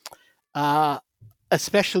depression,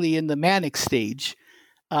 especially in the manic stage,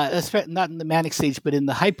 not in the manic stage, but in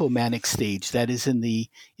the hypomanic stage, that is in the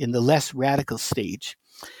less radical stage,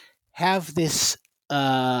 have this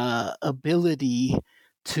ability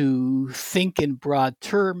to think in broad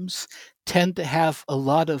terms, tend to have a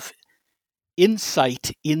lot of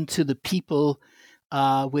insight into the people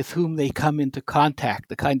with whom they come into contact,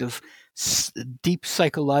 the kind of deep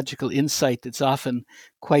psychological insight that's often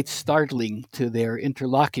quite startling to their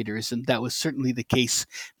interlocutors, and that was certainly the case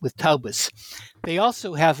with Taubes. They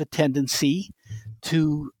also have a tendency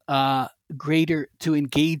to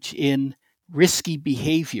engage in risky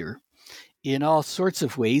behavior in all sorts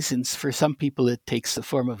of ways, and for some people it takes the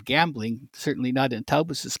form of gambling, certainly not in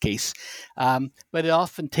Taubes' case, but it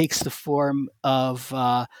often takes the form of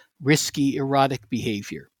risky erotic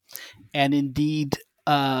behavior. And indeed,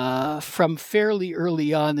 from fairly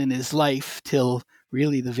early on in his life till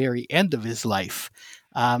really the very end of his life,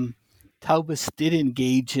 Taubes did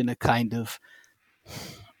engage in a kind of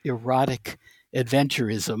erotic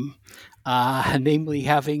adventurism, namely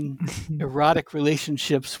having erotic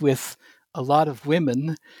relationships with a lot of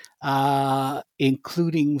women,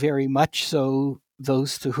 including very much so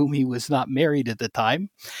those to whom he was not married at the time,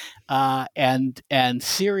 and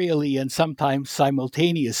serially and sometimes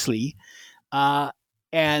simultaneously,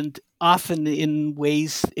 and often in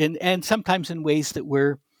ways, and sometimes in ways that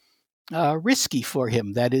were risky for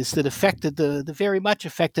him. That is, that affected very much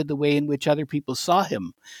affected the way in which other people saw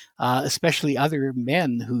him, especially other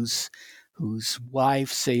men whose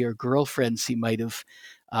wives, say, or girlfriends he might have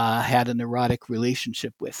had an erotic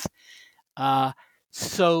relationship with.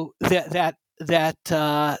 So that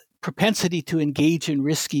propensity to engage in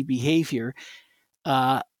risky behavior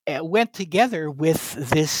went together with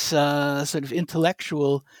this sort of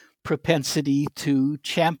intellectual propensity to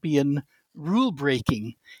champion rule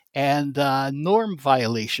breaking and norm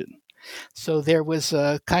violation. So there was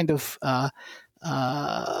a kind of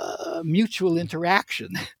mutual interaction,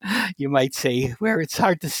 you might say, where it's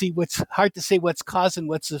hard to say what's cause and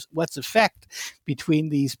what's effect between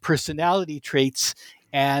these personality traits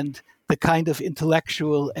and the kind of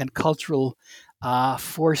intellectual and cultural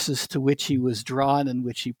forces to which he was drawn and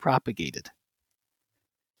which he propagated.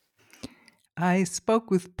 I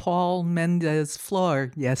spoke with Paul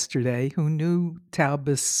Mendez-Flor yesterday, who knew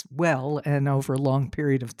Taubes well and over a long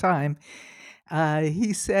period of time.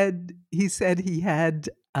 He said he had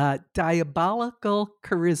diabolical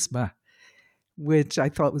charisma, which I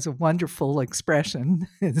thought was a wonderful expression.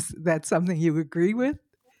 Is that something you agree with?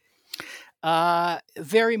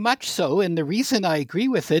 Very much so. And the reason I agree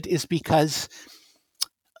with it is because,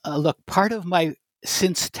 look,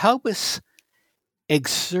 since Taubes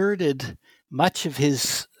exerted much of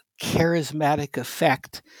his charismatic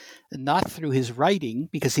effect, not through his writing,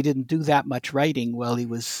 because he didn't do that much writing while he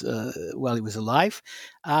was alive.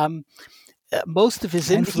 Most of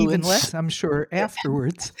his influence, and even less, I'm sure,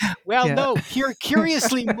 afterwards. Well, yeah. No,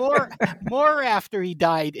 curiously, more after he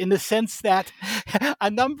died, in the sense that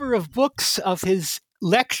a number of books of his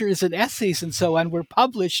lectures and essays and so on were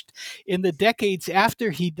published in the decades after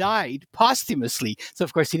he died posthumously. So,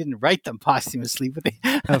 of course, he didn't write them posthumously,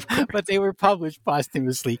 but they were published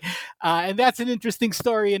posthumously. And that's an interesting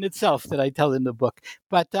story in itself that I tell in the book.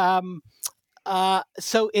 But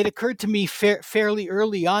so it occurred to me fairly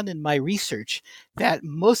early on in my research that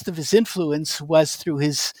most of his influence was through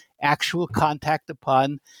his actual contact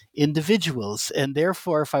upon individuals. And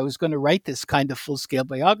therefore, if I was going to write this kind of full-scale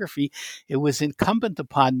biography, it was incumbent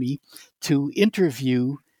upon me to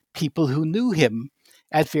interview people who knew him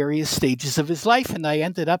at various stages of his life. And I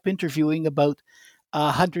ended up interviewing about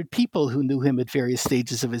 100 people who knew him at various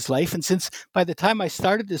stages of his life. And since by the time I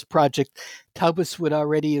started this project, Taubes would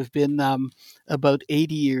already have been about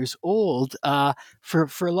 80 years old, for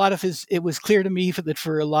a lot of it was clear to me that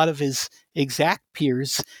for a lot of his exact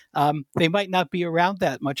peers, they might not be around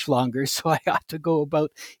that much longer. So I ought to go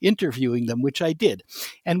about interviewing them, which I did.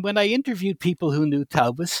 And when I interviewed people who knew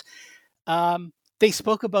Taubes, they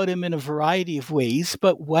spoke about him in a variety of ways,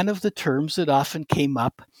 but one of the terms that often came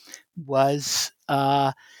up was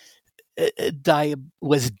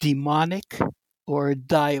demonic or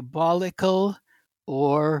diabolical,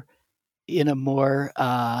 or in a more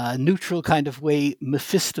neutral kind of way,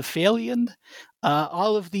 Mephistophelian.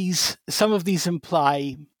 Some of these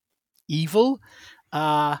imply evil,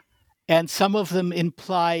 and some of them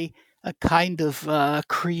imply a kind of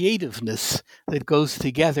creativeness that goes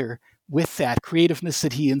together with that creativeness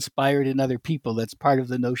that he inspired in other people. That's part of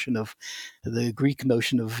the notion of the Greek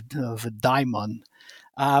notion of daimon.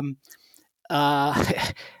 I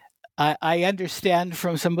understand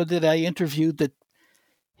from somebody that I interviewed that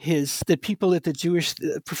the people at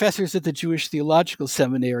the professors at the Jewish Theological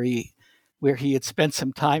Seminary where he had spent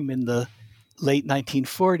some time in the late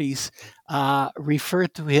 1940s,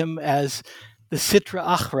 referred to him as the Sitra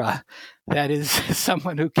Achra. That is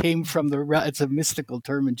someone who came from it's a mystical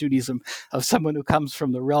term in Judaism, of someone who comes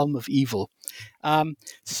from the realm of evil.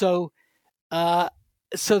 So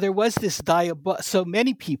there was this so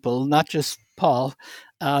many people, not just Paul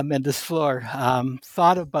Mendes Floor,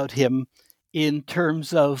 thought about him in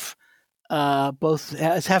terms of both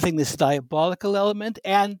as having this diabolical element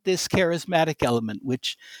and this charismatic element,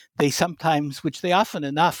 which they often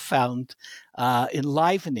enough found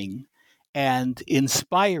enlivening and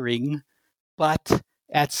inspiring, but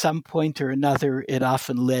at some point or another, it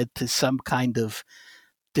often led to some kind of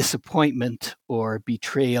disappointment or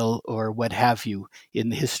betrayal or what have you in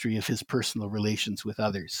the history of his personal relations with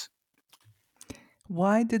others.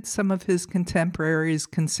 Why did some of his contemporaries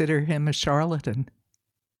consider him a charlatan?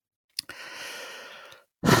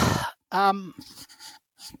 As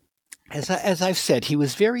I've said, he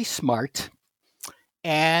was very smart,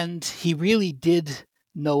 and he really did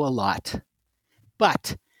know a lot.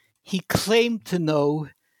 But he claimed to know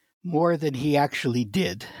more than he actually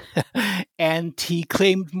did. And he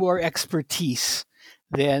claimed more expertise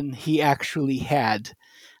than he actually had.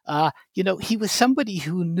 He was somebody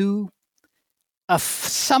who knew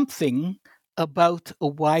something about a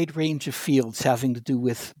wide range of fields having to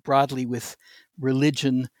do broadly with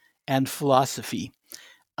religion and philosophy.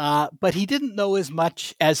 But he didn't know as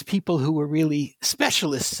much as people who were really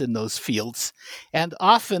specialists in those fields. And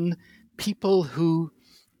often people who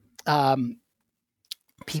knew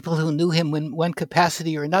him in one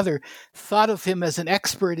capacity or another thought of him as an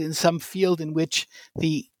expert in some field in which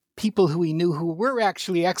the people who he knew who were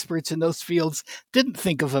actually experts in those fields didn't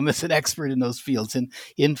think of him as an expert in those fields,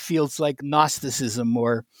 in fields like Gnosticism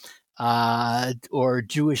or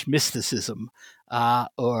Jewish mysticism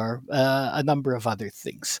or a number of other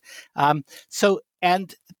things. And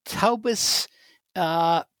Taubes,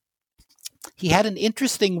 he had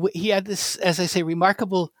this, as I say,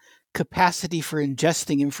 remarkable capacity for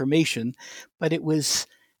ingesting information, but it was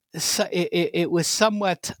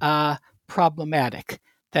somewhat problematic.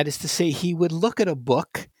 That is to say, he would look at a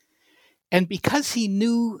book, and because he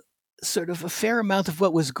knew sort of a fair amount of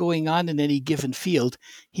what was going on in any given field,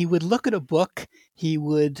 he would look at a book, he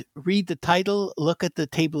would read the title, look at the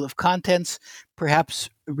table of contents, perhaps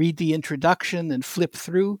read the introduction and flip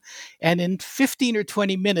through, and in 15 or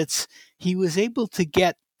 20 minutes, he was able to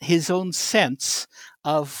get his own sense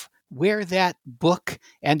of where that book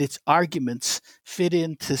and its arguments fit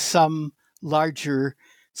into some larger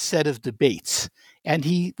set of debates. And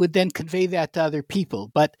he would then convey that to other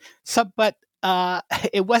people. But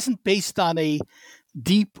it wasn't based on a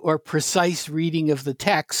deep or precise reading of the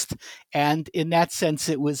text, and in that sense,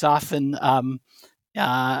 it was often enough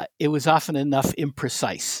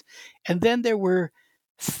imprecise. And then there were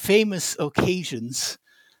famous occasions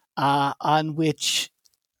on which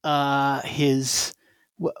I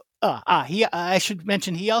should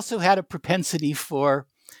mention he also had a propensity for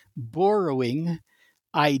borrowing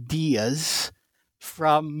ideas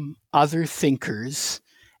from other thinkers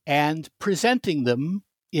and presenting them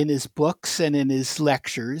in his books and in his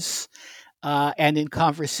lectures and in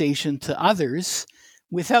conversation to others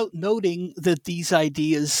without noting that these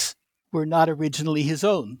ideas were not originally his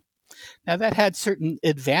own. Now, that had certain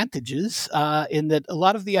advantages in that a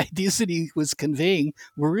lot of the ideas that he was conveying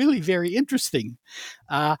were really very interesting.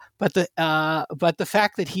 But the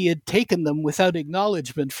fact that he had taken them without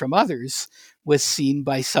acknowledgement from others was seen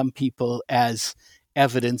by some people as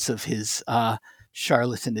evidence of his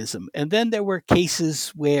charlatanism. And then there were cases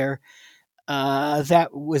where that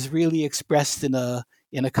was really expressed in a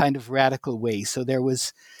kind of radical way. So there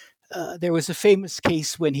was a famous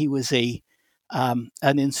case when he was an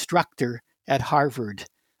instructor at Harvard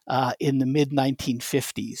in the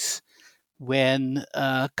mid-1950s, when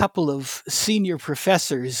a couple of senior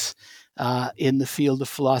professors in the field of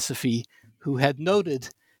philosophy who had noted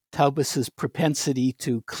Taubes's propensity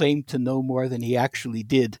to claim to know more than he actually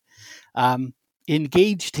did,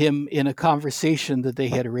 engaged him in a conversation that they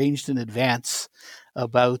had arranged in advance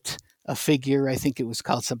about a figure, I think it was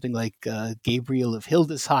called something like Gabriel of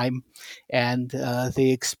Hildesheim, and they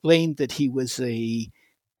explained that he was a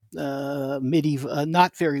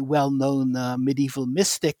not very well-known medieval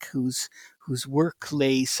mystic whose work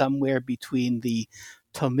lay somewhere between the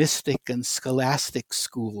Thomistic and Scholastic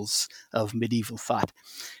schools of medieval thought.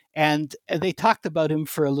 And they talked about him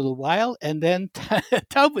for a little while, and then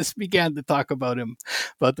Taubes began to talk about him,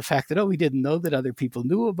 about the fact that, we didn't know that other people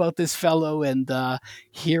knew about this fellow, and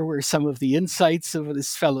here were some of the insights of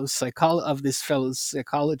this fellow's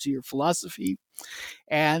psychology or philosophy.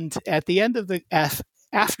 And at the end of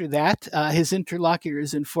after that, his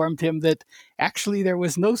interlocutors informed him that actually there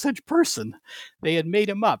was no such person. They had made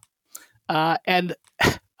him up. And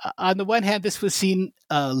on the one hand, this was seen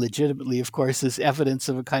legitimately, of course, as evidence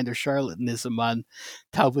of a kind of charlatanism on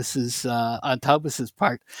Taubes's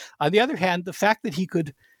part. On the other hand, the fact that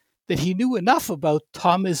he knew enough about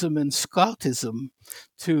Thomism and Scotism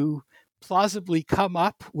to plausibly come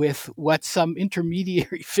up with what some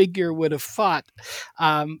intermediary figure would have thought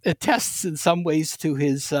attests in some ways to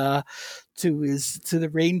the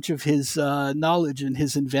range of his knowledge and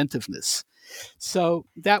his inventiveness. So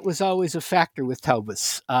that was always a factor with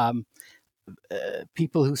Taubes.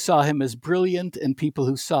 People who saw him as brilliant and people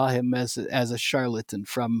who saw him as a charlatan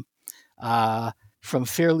from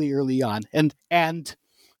fairly early on. And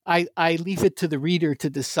I leave it to the reader to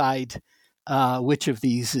decide which of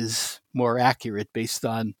these is more accurate based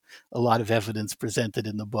on a lot of evidence presented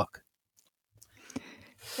in the book.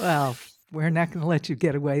 Well, we're not going to let you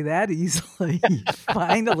get away that easily.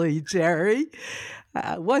 Finally, Jerry,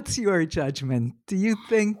 what's your judgment? Do you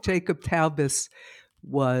think Jacob Taubes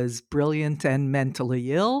was brilliant and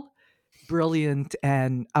mentally ill, brilliant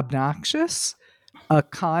and obnoxious, a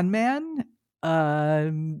con man?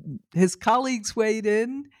 His colleagues weighed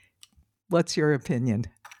in. What's your opinion?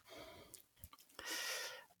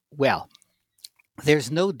 Well,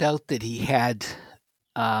 there's no doubt that he had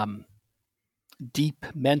deep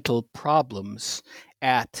mental problems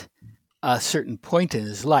at a certain point in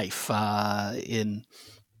his life, when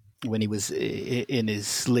he was in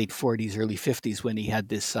his late 40s, early 50s, when he had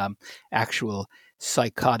this actual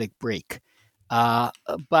psychotic break.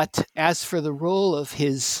 But as for the role of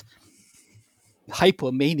his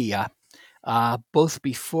hypomania, both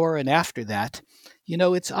before and after that,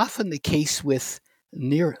 it's often the case with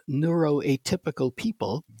neuroatypical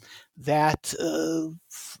people that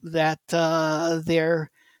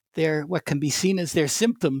their what can be seen as their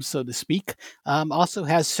symptoms, so to speak, also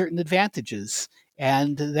has certain advantages,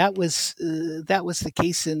 and that was the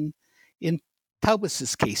case in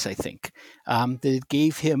Taubes's case. I think that it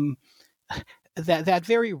gave him that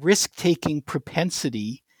very risk-taking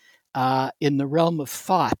propensity in the realm of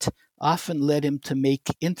thought often led him to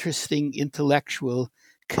make interesting intellectual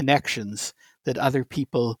connections that other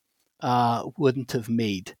people wouldn't have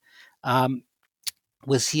made.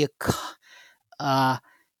 Was he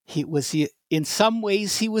in some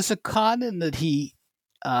ways he was a con in that he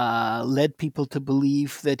led people to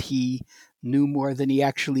believe that he knew more than he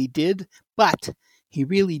actually did, but he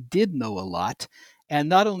really did know a lot. And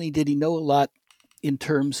not only did he know a lot in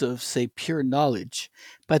terms of, say, pure knowledge,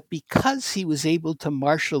 but because he was able to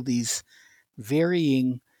marshal these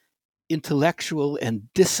varying intellectual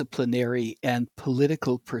and disciplinary and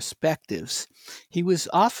political perspectives, he was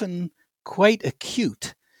often quite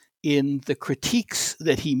acute in the critiques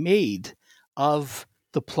that he made of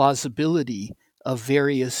the plausibility of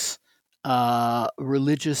various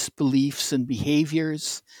religious beliefs and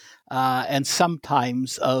behaviors, and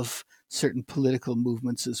sometimes of certain political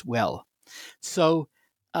movements as well. So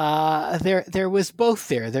there was both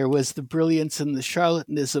there. There was the brilliance and the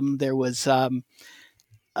charlatanism. There was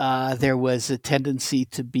a tendency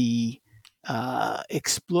to be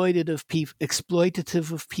exploitative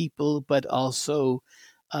of people, but also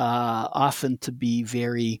often to be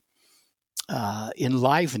very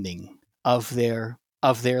enlivening of their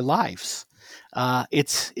lives.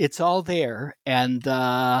 It's all there, and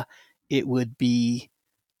it would be.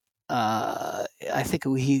 I think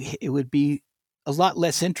it would be a lot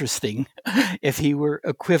less interesting if he were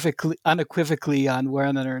unequivocally on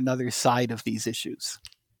one or another side of these issues.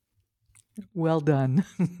 Well done.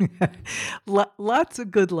 Lots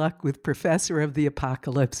of good luck with Professor of the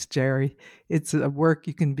Apocalypse, Jerry. It's a work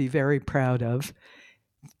you can be very proud of.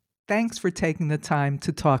 Thanks for taking the time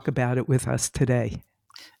to talk about it with us today.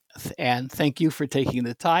 And thank you for taking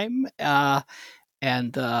the time.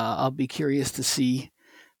 And I'll be curious to see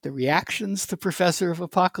the reactions to Professor of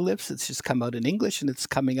Apocalypse. It's just come out in English, and it's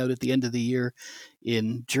coming out at the end of the year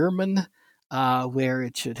in German, where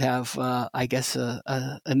it should have, I guess,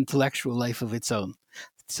 an intellectual life of its own.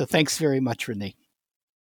 So thanks very much, Renee.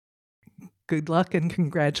 Good luck and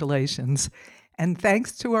congratulations. And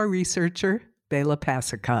thanks to our researcher, Bela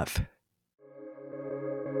Pasikov.